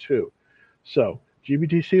upward trend too. So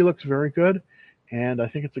GBTC looks very good, and I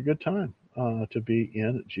think it's a good time to be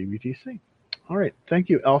in GBTC. All right, thank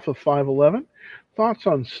you, Alpha 511. Thoughts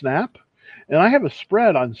on Snap? And I have a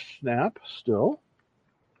spread on Snap still.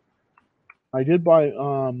 I did buy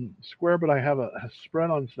Square, but I have a spread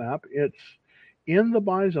on Snap. It's in the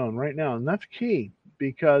buy zone right now, and that's key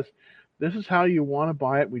because this is how you want to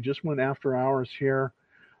buy it. We just went after hours here.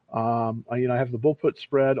 I have the bull put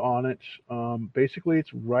spread on it. Basically,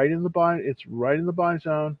 it's right in the buy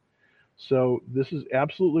zone. So this is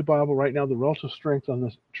absolutely buyable right now. The relative strength on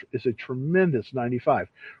this is a tremendous 95.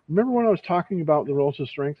 Remember when I was talking about the relative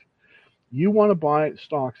strength? You want to buy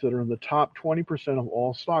stocks that are in the top 20% of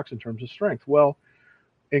all stocks in terms of strength. Well,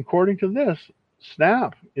 according to this,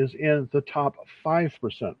 Snap is in the top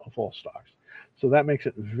 5% of all stocks. So that makes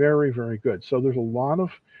it very, very good. So there's a lot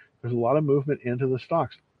of movement into the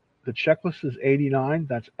stocks. The checklist is 89.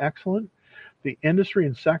 That's excellent. The industry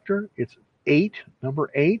and sector, it's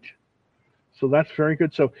number 8. So that's very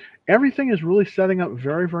good. So everything is really setting up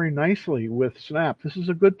very, very nicely with Snap. This is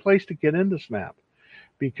a good place to get into Snap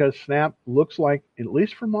because Snap looks like, at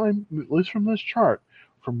least from this chart,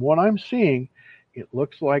 from what I'm seeing, it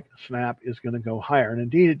looks like Snap is going to go higher. And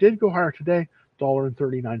indeed, it did go higher today,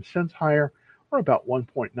 $1.39 higher, or about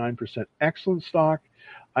 1.9%. Excellent stock.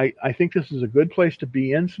 I think this is a good place to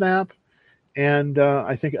be in Snap, and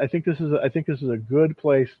I think this is a good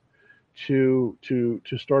place to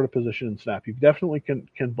start a position in Snap. You definitely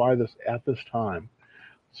can buy this at this time.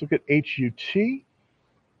 Let's look at HUT.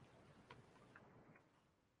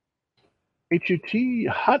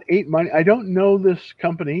 Hut 8 Mining. I don't know this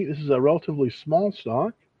company. This is a relatively small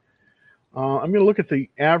stock. I'm going to look at the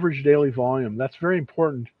average daily volume. That's very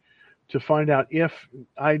important to find out if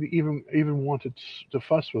I even wanted to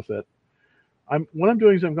fuss with it. What I'm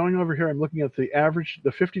doing is I'm going over here. I'm looking at the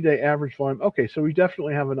 50-day average volume. Okay, so we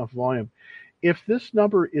definitely have enough volume. If this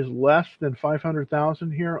number is less than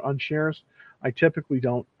 500,000 here on shares, I typically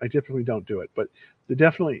don't do it. But the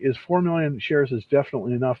definitely is 4 million shares is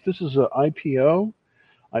definitely enough. This is an IPO.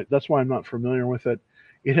 That's why I'm not familiar with it.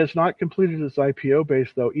 It has not completed its IPO base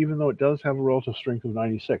though, even though it does have a relative strength of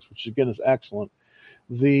 96, which again is excellent.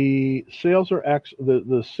 The sales are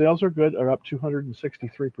the sales are good, are up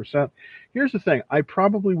 263%. Here's the thing: I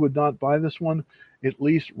probably would not buy this one, at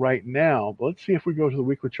least right now. But let's see if we go to the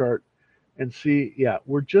weekly chart and see. Yeah,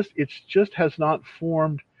 it just has not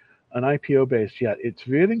formed an IPO base yet. It's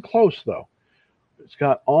getting close though. It's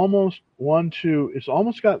got almost it's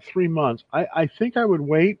almost got 3 months. I think I would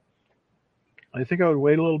wait. I think I would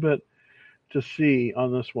wait a little bit to see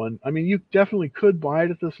on this one. I mean, you definitely could buy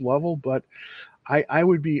it at this level, but I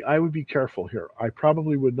would be careful here. I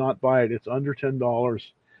probably would not buy it. It's under $10.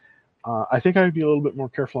 I think I would be a little bit more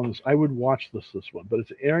careful on this. I would watch this one, but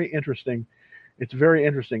it's very interesting. It's very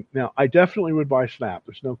interesting. Now, I definitely would buy Snap.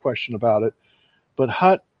 There's no question about it. But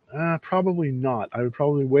Hut, probably not. I would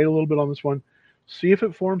probably wait a little bit on this one. See if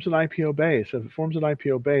it forms an IPO base. If it forms an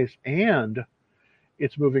IPO base and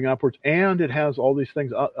it's moving upwards and it has all these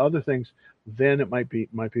things, other things, then it might be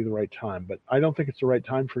the right time. But I don't think it's the right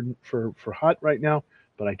time for Hut right now.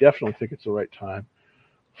 But I definitely think it's the right time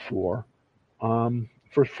for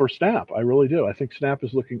Snap. I really do. I think Snap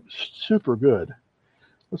is looking super good.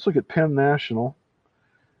 Let's look at Penn National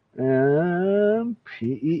and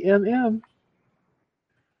PENN.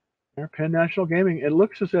 Penn National Gaming. It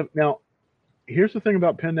looks as if now here's the thing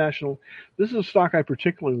about Penn National. This is a stock I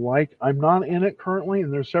particularly like. I'm not in it currently,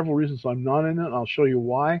 and there's several reasons I'm not in it. And I'll show you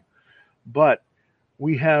why. But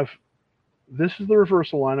we have, this is the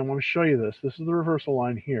reversal line. I want to show you this. This is the reversal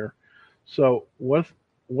line here. So what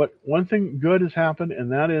one thing good has happened,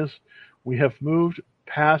 and that is we have moved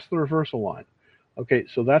past the reversal line. Okay,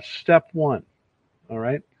 so that's step one. All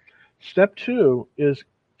right. Step two is,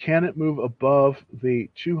 can it move above the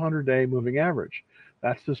 200-day moving average?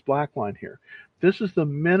 That's this black line here. This is the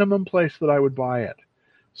minimum place that I would buy it.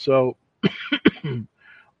 So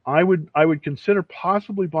I would consider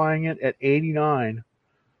possibly buying it at 89,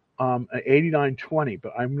 at 89.20,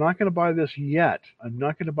 but I'm not going to buy this yet. I'm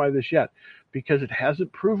not going to buy this yet because it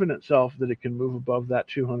hasn't proven itself that it can move above that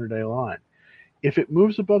 200-day line. If it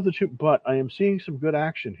moves above the two, but I am seeing some good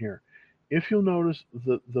action here. If you'll notice,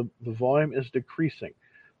 the volume is decreasing.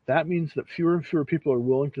 That means that fewer and fewer people are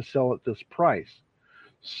willing to sell at this price.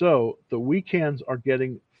 So the weekends are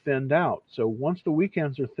getting thinned out. So once the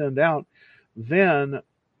weekends are thinned out, then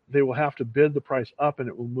they will have to bid the price up and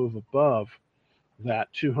it will move above that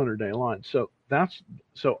 200-day line. So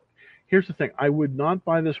here's the thing. I would not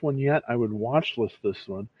buy this one yet. I would watch list this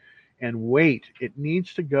one and wait. It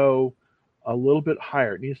needs to go a little bit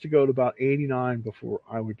higher. It needs to go to about 89 before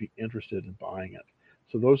I would be interested in buying it.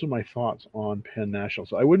 So those are my thoughts on Penn National.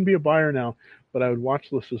 So I wouldn't be a buyer now, but I would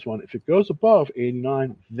watch list this one. If it goes above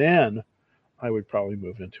 89, then I would probably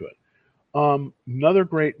move into it. Another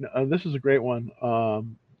great, this is a great one.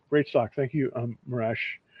 Great stock. Thank you,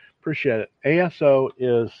 Marash. Appreciate it. ASO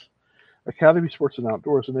is Academy Sports and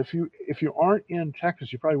Outdoors. And if you aren't in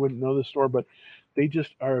Texas, you probably wouldn't know this store, but they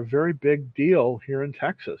just are a very big deal here in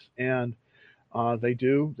Texas. And they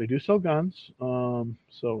do sell guns.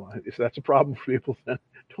 So if that's a problem for people, then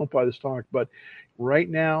don't buy the stock. But right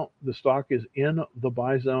now, the stock is in the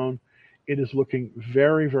buy zone. It is looking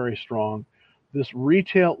very, very strong. This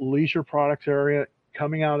retail leisure products area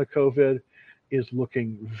coming out of COVID is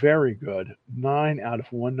looking very good. 9 out of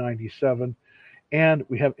 197. And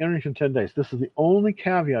we have earnings in 10 days. This is the only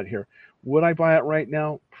caveat here. Would I buy it right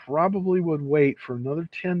now? Probably would wait for another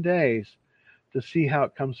 10 days to see how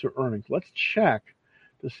it comes to earnings. Let's check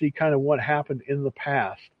to see kind of what happened in the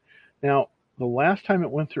past. Now, the last time it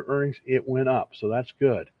went through earnings, it went up, so that's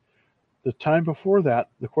good. The time before that,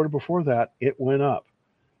 the quarter before that, it went up.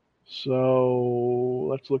 So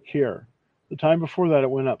let's look here. The time before that, it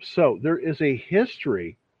went up. So there is a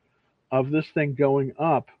history of this thing going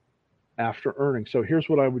up after earnings. So here's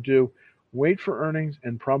what I would do. Wait for earnings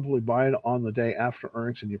and probably buy it on the day after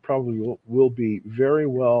earnings, and you probably will be very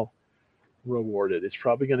well rewarded. It's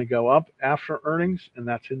probably going to go up after earnings, and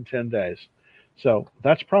that's in 10 days. So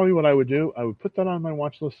that's probably what I would do. I would put that on my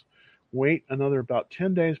watch list, wait another about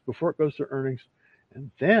 10 days before it goes to earnings, and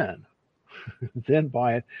then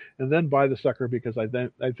buy it, and then buy the sucker because I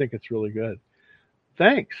think it's really good.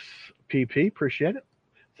 Thanks, PP. Appreciate it.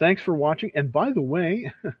 Thanks for watching. And by the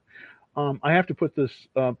way, I have to put this,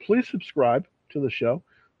 please subscribe to the show.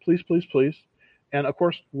 Please, please, please. And of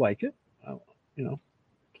course, like it.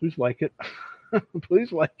 Please like it.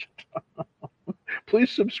 Please like it. Please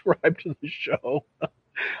subscribe to the show.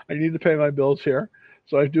 I need to pay my bills here.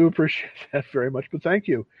 So I do appreciate that very much. But thank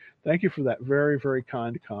you. Thank you for that very, very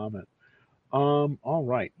kind comment. All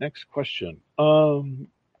right. Next question.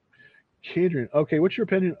 Catering. Okay. What's your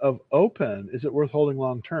opinion of Open? Is it worth holding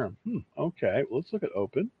long term? Okay. Well, let's look at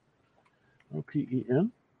Open.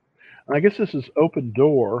 OPEN. And I guess this is Open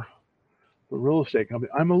Door, the real estate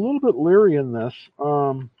company. I'm a little bit leery in this.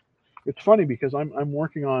 It's funny because I'm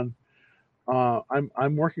working on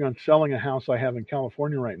I'm working on selling a house I have in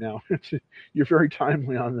California right now. You're very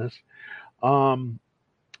timely on this.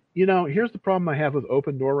 Here's the problem I have with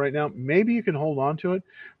Open Door right now. Maybe you can hold on to it,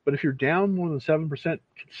 but if you're down more than 7%,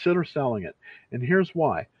 consider selling it. And here's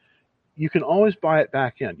why. You can always buy it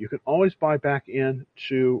back in. You can always buy back in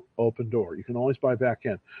to Open Door. You can always buy back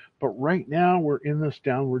in. But right now we're in this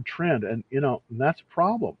downward trend, and that's a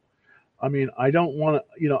problem. I mean, I don't want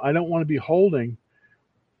to be holding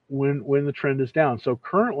when the trend is down. So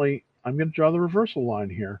currently, I'm going to draw the reversal line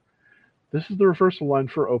here. This is the reversal line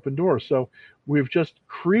for Open Door. So we've just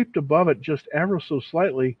creeped above it just ever so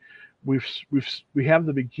slightly. We have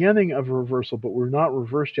the beginning of a reversal, but we're not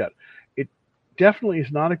reversed yet. It definitely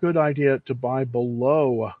is not a good idea to buy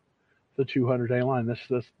below the 200-day line.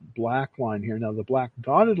 This black line here. Now the black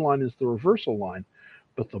dotted line is the reversal line,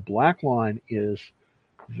 but the black line is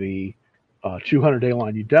the 200-day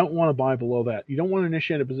line. You don't want to buy below that. You don't want to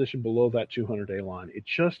initiate a position below that 200-day line. It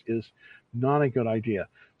just is not a good idea.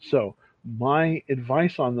 So my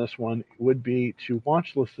advice on this one would be to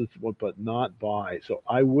watch list this, but not buy. So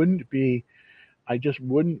I wouldn't be I just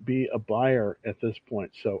wouldn't be a buyer at this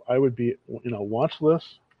point. So I would be, watch this,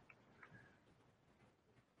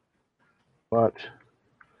 but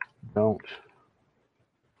don't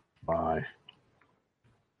buy.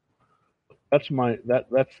 That's kind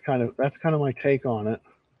of my take on it.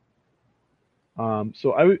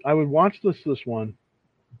 So I would watch this one,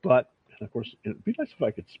 but and of course it'd be nice if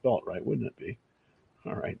I could spell it right, wouldn't it be?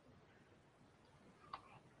 All right.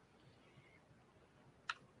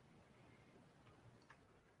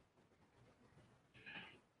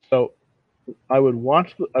 So I would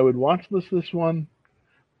watch this one,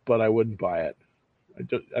 but I wouldn't buy it.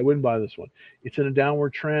 I wouldn't buy this one. It's in a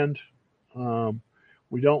downward trend. Um,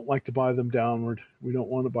 we don't like to buy them downward. We don't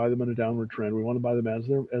want to buy them in a downward trend. We want to buy them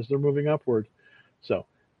as they're moving upward. So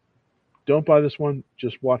don't buy this one.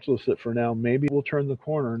 Just watch this sit for now. Maybe it will turn the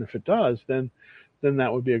corner, and if it does, then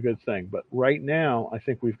that would be a good thing. But right now, I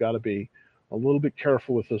think we've got to be a little bit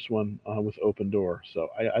careful with this one with Open Door. So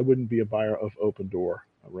I wouldn't be a buyer of Open Door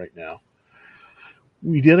right now.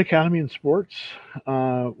 We did Academy in Sports,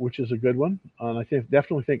 which is a good one, and I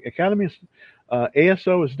definitely think Academy is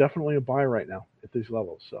ASO is definitely a buy right now at these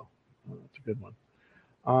levels. So that's a good one.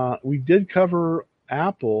 We did cover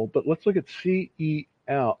Apple, but let's look at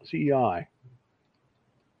CEI.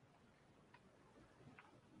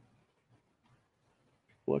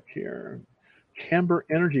 Look here. Camber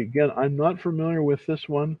Energy. Again, I'm not familiar with this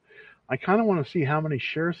one. I kind of want to see how many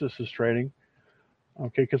shares this is trading.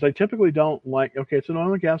 Okay, because I typically don't like. Okay, it's an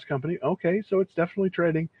oil and gas company. Okay, so it's definitely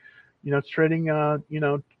trading. It's trading.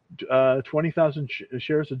 20,000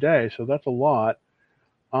 shares a day. So that's a lot.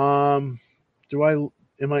 Um, do I?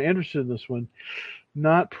 Am I interested in this one?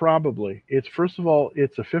 Not probably. It's first of all,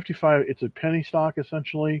 it's a 55. It's a penny stock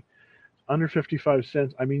essentially, under 55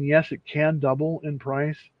 cents. I mean, yes, it can double in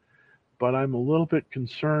price, but I'm a little bit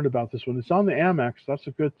concerned about this one. It's on the Amex. That's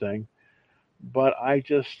a good thing. But I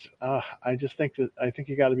just think that I think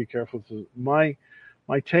you got to be careful. My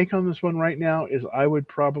take on this one right now is I would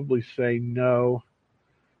probably say no.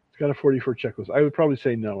 It's got a 44 checklist. I would probably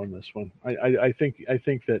say no on this one. I think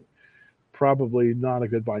that probably not a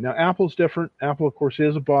good buy. Now Apple's different. Apple of course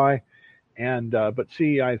is a buy, and but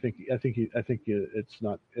CEI it's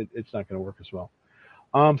not going to work as well.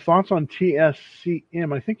 Thoughts on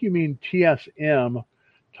TSCM? I think you mean TSM,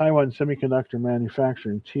 Taiwan Semiconductor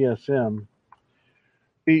Manufacturing, TSM.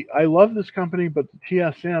 I love this company, but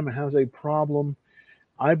TSM has a problem,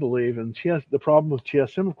 I believe, and the problem with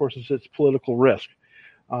TSM, of course, is its political risk.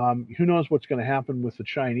 Who knows what's going to happen with the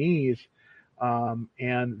Chinese? And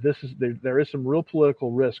there is some real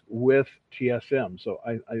political risk with TSM. So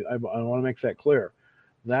I want to make that clear.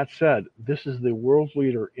 That said, this is the world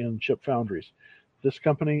leader in chip foundries. This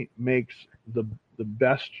company makes the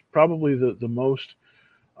best, probably the most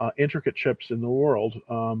intricate chips in the world.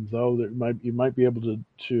 Though you might be able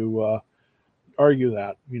to argue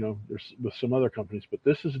that there's with some other companies, but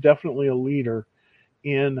this is definitely a leader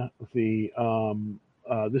in the.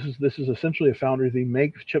 This is essentially a foundry. They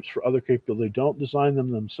make chips for other people. They don't design them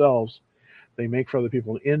themselves. They make for other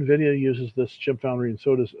people. Nvidia uses this chip foundry, and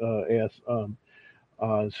so does so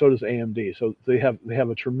does AMD. So they have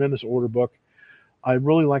a tremendous order book. I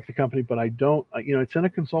really like the company, but I don't. It's in a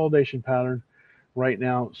consolidation pattern right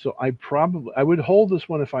now. So I would hold this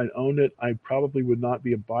one if I owned it. I probably would not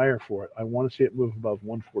be a buyer for it. I want to see it move above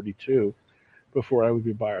 142 before I would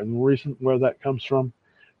be a buyer. And the reason where that comes from,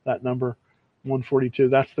 that number, 142,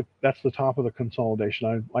 that's the top of the consolidation.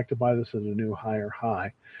 I'd like to buy this at a new higher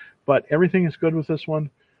high. But everything is good with this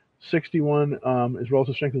one. 61 is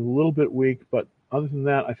relative strength is a little bit weak, but other than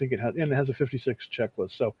that, I think it has a 56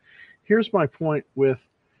 checklist. So here's my point with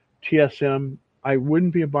TSM. I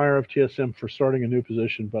wouldn't be a buyer of TSM for starting a new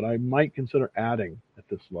position, but I might consider adding at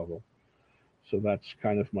this level. So that's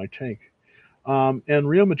kind of my take. And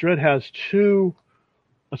Real Madrid has two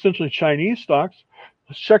essentially Chinese stocks.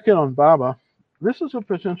 Let's check in on Baba. This is a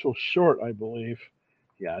potential short, I believe.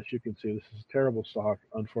 Yeah, as you can see, this is a terrible stock,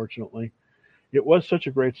 unfortunately. It was such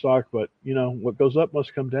a great stock, but what goes up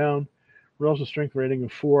must come down. Relative strength rating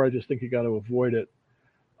of 4. I just think you got to avoid it.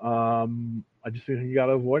 I just think you got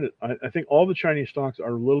to avoid it. I think all the Chinese stocks are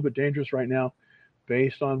a little bit dangerous right now,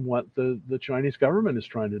 based on what the Chinese government is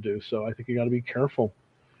trying to do. So I think you got to be careful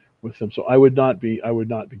with them. So I would not be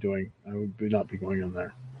not be going in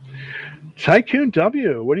there. Tycoon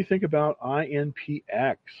W. What do you think about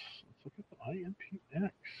INPX? Let's look at the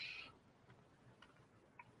INPX.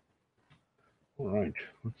 All right,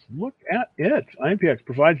 let's look at it. INPX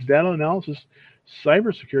provides data analysis,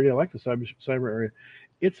 cybersecurity. I like the cyber area.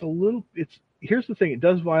 Here's the thing. It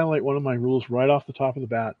does violate one of my rules right off the top of the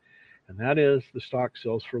bat, and that is the stock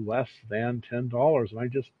sells for less than $10. And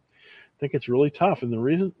think it's really tough. And the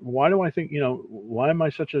reason why do I think, why am I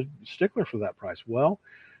such a stickler for that price? Well,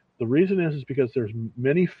 the reason is because there's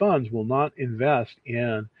many funds will not invest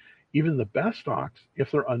in even the best stocks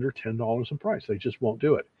if they're under $10 in price. They just won't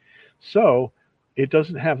do it. So it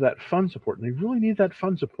doesn't have that fund support. And they really need that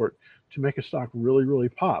fund support to make a stock really, really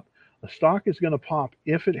pop. A stock is going to pop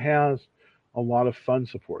if it has a lot of fund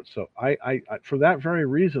support. So I for that very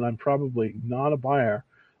reason, I'm probably not a buyer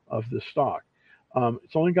of this stock.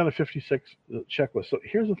 It's only got a 56 checklist. So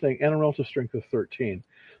here's the thing, and a relative strength of 13.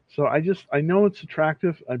 So I know it's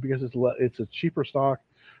attractive because it's a cheaper stock,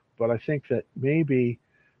 but I think that maybe,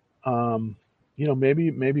 maybe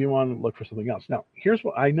you want to look for something else. Now, here's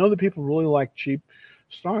what I know that people really like cheap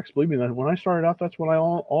stocks. Believe me, that when I started out, that's what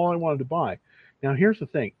all I wanted to buy. Now, here's the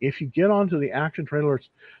thing: if you get onto the Action Trade Alerts,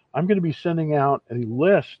 I'm going to be sending out a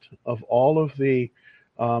list of all of the,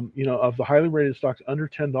 of the highly rated stocks under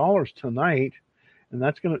 $10 tonight, and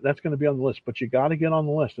that's gonna be on the list. But you got to get on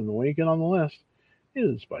the list, and the way you get on the list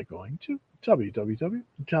is by going to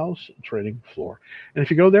www.Dallas Trading Floor. And if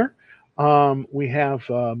you go there, we have,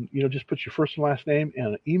 just put your first and last name and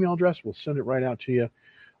an email address. We'll send it right out to you.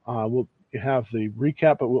 We'll have the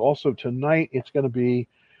recap, but we'll also tonight it's going to be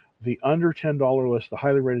the under $10 list, the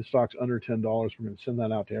highly rated stocks under $10. We're going to send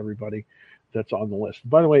that out to everybody that's on the list.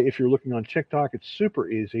 By the way, if you're looking on TikTok, it's super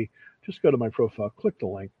easy. Just go to my profile, click the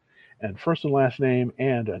link, and first and last name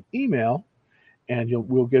and an email, and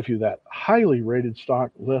we'll give you that highly rated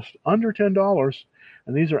stock list under $10.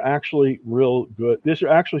 And these are actually real good. These are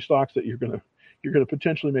actually stocks that you're gonna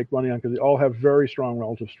potentially make money on because they all have very strong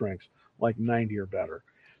relative strengths, like 90 or better.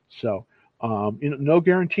 So no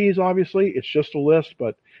guarantees, obviously. It's just a list,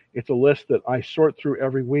 but it's a list that I sort through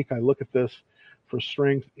every week. I look at this for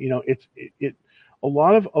strength. A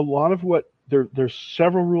lot of what there's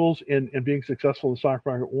several rules in being successful in the stock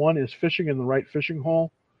market. One is fishing in the right fishing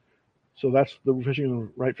hole. So that's the fishing in the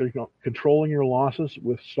right fishing hole, controlling your losses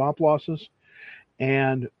with stop losses,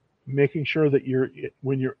 and making sure that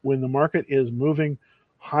when the market is moving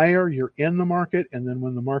higher, you're in the market, and then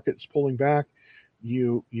when the market's pulling back,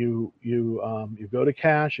 you go to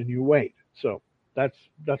cash and you wait. So that's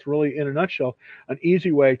really, in a nutshell, an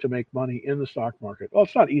easy way to make money in the stock market. Well,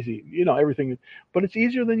 it's not easy, everything, but it's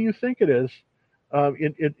easier than you think it is.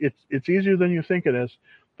 It's easier than you think it is,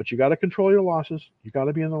 but you got to control your losses. You got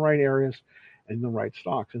to be in the right areas and the right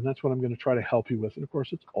stocks, and that's what I'm going to try to help you with. And of course,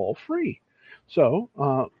 it's all free. So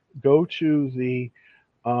go to the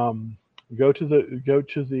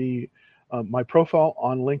my profile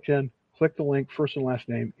on LinkedIn. Click the link, first and last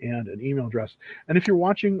name, and an email address. And if you're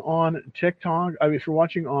watching on TikTok, if you're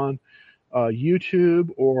watching on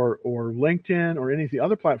YouTube or LinkedIn or any of the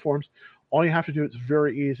other platforms, all you have to do, it's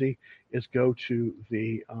very easy, is go to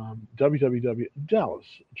the www.Dallas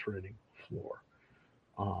Trading Floor,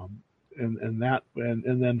 and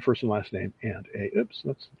then first and last name and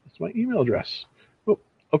that's my email address. Oh,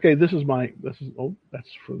 okay, that's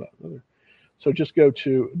for that other. So just go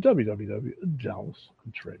to www.Dallas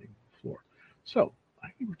Trading Floor. So I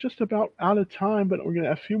think we're just about out of time, but we're going to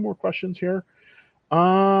have a few more questions here.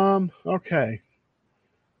 Okay.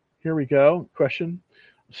 Here we go. Question.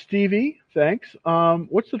 Stevie, thanks.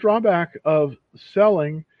 What's the drawback of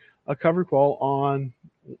selling a covered call on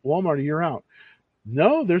Walmart a year out?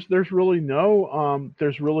 No, there's really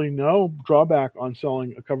no drawback on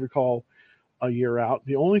selling a covered call a year out.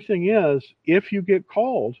 The only thing is, if you get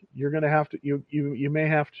called, you're going to have to you may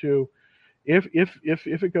have to, if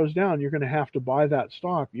it goes down, you're going to have to buy that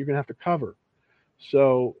stock. You're going to have to cover.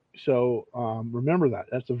 So remember that.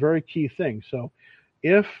 That's a very key thing. So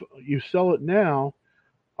if you sell it now,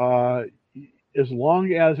 as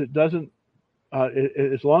long as it doesn't,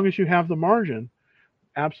 as long as you have the margin,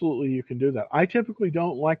 absolutely you can do that. I typically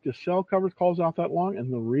don't like to sell covered calls out that long,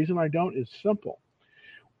 and the reason I don't is simple.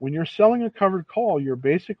 When you're selling a covered call, you're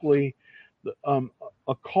basically,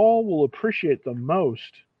 a call will appreciate the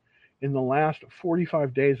most in the last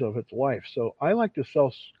 45 days of its life. So I like to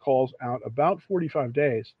sell calls out about 45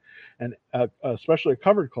 days, and especially a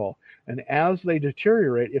covered call. And as they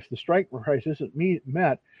deteriorate, if the strike price isn't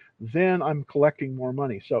met, then I'm collecting more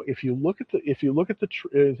money. So if you look at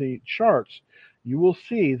the charts, you will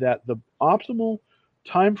see that the optimal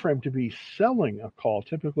time frame to be selling a call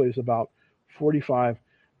typically is about 45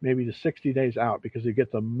 maybe to 60 days out, because you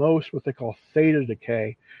get the most what they call theta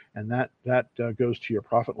decay, and that goes to your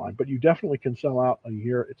profit line. But you definitely can sell out a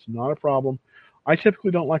year. It's not a problem. I typically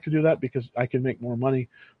don't like to do that because I can make more money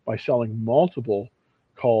by selling multiple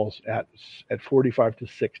calls at 45 to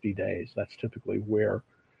 60 days. That's typically where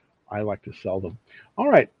I like to sell them. All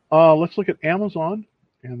right, let's look at Amazon,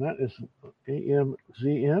 and that is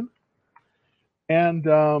AMZN.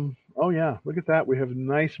 And Oh yeah, look at that. We have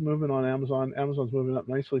nice movement on Amazon. Amazon's moving up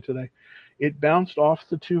nicely today. It bounced off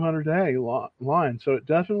the 200-day line, so it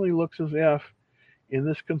definitely looks as if in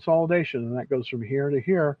this consolidation, and that goes from here to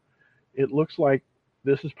here, it looks like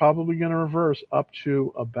this is probably going to reverse up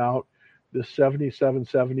to about the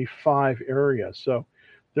 77.75 area. So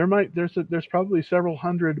there's probably several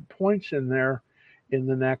hundred points in there in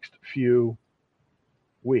the next few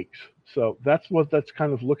weeks. So that's what that's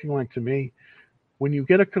kind of looking like to me. When you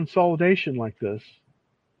get a consolidation like this,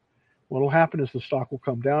 what will happen is the stock will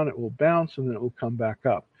come down, it will bounce, and then it will come back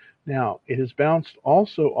up. Now, it has bounced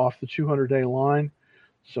also off the 200-day line,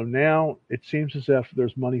 so now it seems as if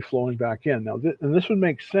there's money flowing back in. Now, and this would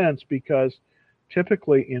make sense because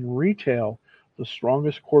typically in retail, the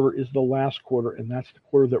strongest quarter is the last quarter, and that's the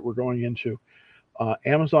quarter that we're going into.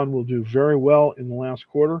 Amazon will do very well in the last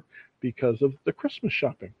quarter because of the Christmas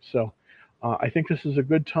shopping. So I think this is a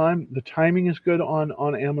good time. The timing is good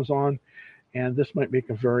on Amazon, and this might make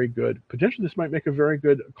a very good, potentially this might make a very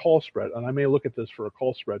good call spread. And I may look at this for a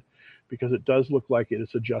call spread because it does look like it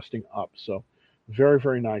is adjusting up. So very,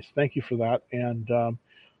 very nice. Thank you for that. And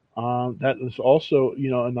that is also,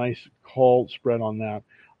 a nice call spread on that.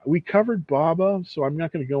 We covered BABA, so I'm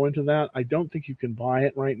not going to go into that. I don't think you can buy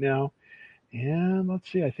it right now. And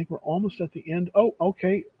let's see, I think we're almost at the end. Oh,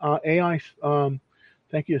 okay. AI,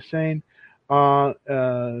 thank you, Sane.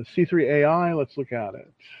 C3AI, let's look at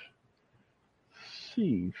it.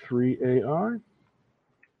 C3AI.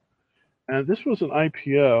 And this was an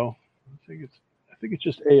IPO. I think it's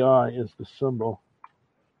just AI is the symbol.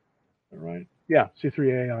 All right. Yeah,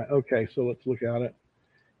 C3AI. Okay, so let's look at it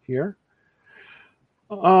here.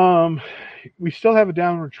 We still have a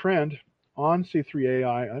downward trend on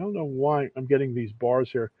C3AI. I don't know why I'm getting these bars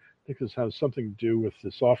here. I think this has something to do with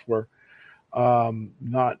the software,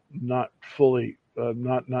 not fully,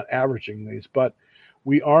 not averaging these. But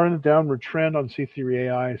we are in a downward trend on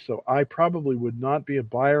C3AI, so I probably would not be a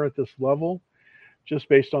buyer at this level, just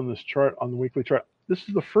based on this chart on the weekly chart. This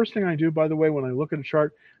is the first thing I do, by the way, when I look at a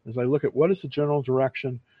chart, is I look at what is the general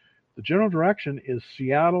direction. The general direction is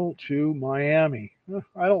Seattle to Miami.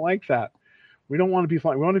 I don't like that. We don't want to be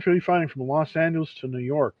flying. We want to be flying from Los Angeles to New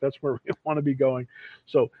York. That's where we want to be going.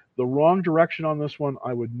 So the wrong direction on this one,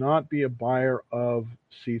 I would not be a buyer of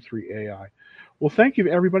C3AI. Well, thank you,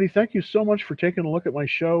 everybody. Thank you so much for taking a look at my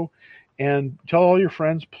show. And tell all your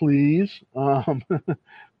friends, please.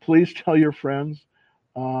 Please tell your friends.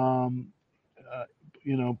 Let's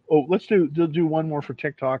do one more for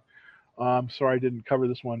TikTok. Sorry, I didn't cover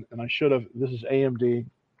this one, and I should have. This is AMD.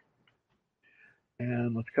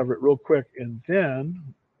 And let's cover it real quick, and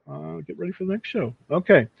then get ready for the next show.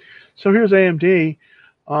 Okay, so here's AMD.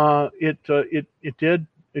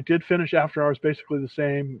 It did finish after hours basically the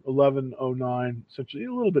same, 1109, essentially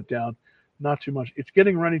a little bit down, not too much. It's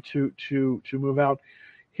getting ready to move out.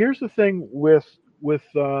 Here's the thing with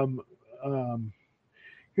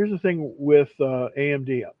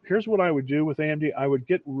AMD. Here's what I would do with AMD. I would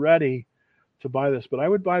get ready to buy this, but I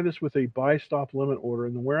would buy this with a buy stop limit order,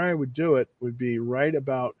 and where I would do it would be right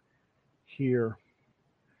about here,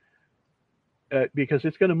 because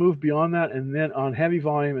it's going to move beyond that, and then on heavy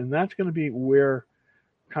volume, and that's going to be where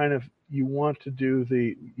kind of you want to do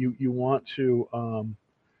you want to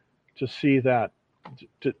see that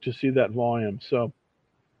to see that volume. So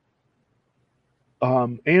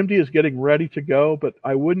AMD is getting ready to go, but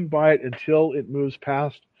I wouldn't buy it until it moves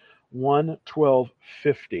past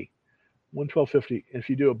 112.50. 112.50. If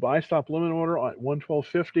you do a buy stop limit order at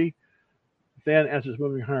 112.50, then as it's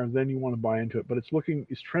moving higher, then you want to buy into it. But it's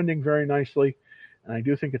trending very nicely, and I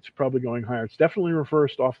do think it's probably going higher. It's definitely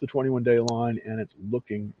reversed off the 21-day line, and it's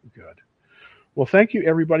looking good. Well, thank you,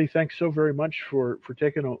 everybody. Thanks so very much for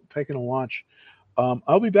taking a watch.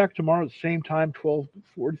 I'll be back tomorrow at the same time, 12,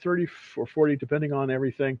 40, 30, or 40, depending on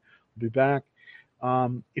everything. I'll be back.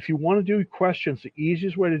 If you want to do questions, the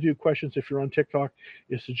easiest way to do questions if you're on TikTok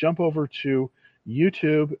is to jump over to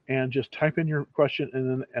YouTube and just type in your question,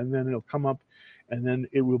 and then it'll come up, and then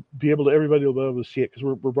it will be everybody will be able to see it, because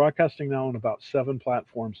we're broadcasting now on about 7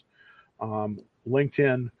 platforms: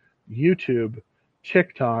 LinkedIn, YouTube,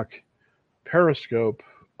 TikTok, Periscope,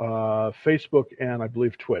 Facebook, and I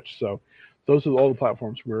believe Twitch. So those are all the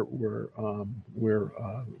platforms we're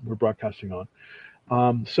broadcasting on.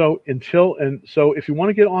 So if you want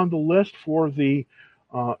to get on the list for the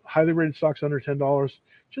highly rated stocks under $10,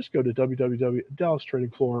 just go to www.Dallas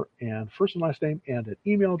Trading Floor and first and last name and an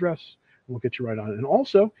email address, and we'll get you right on. And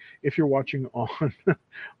also, if you're watching on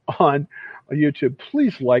on YouTube,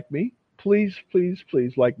 please like me. Please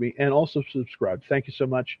like me, and also subscribe. Thank you so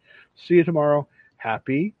much. See you tomorrow.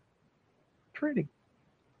 Happy trading.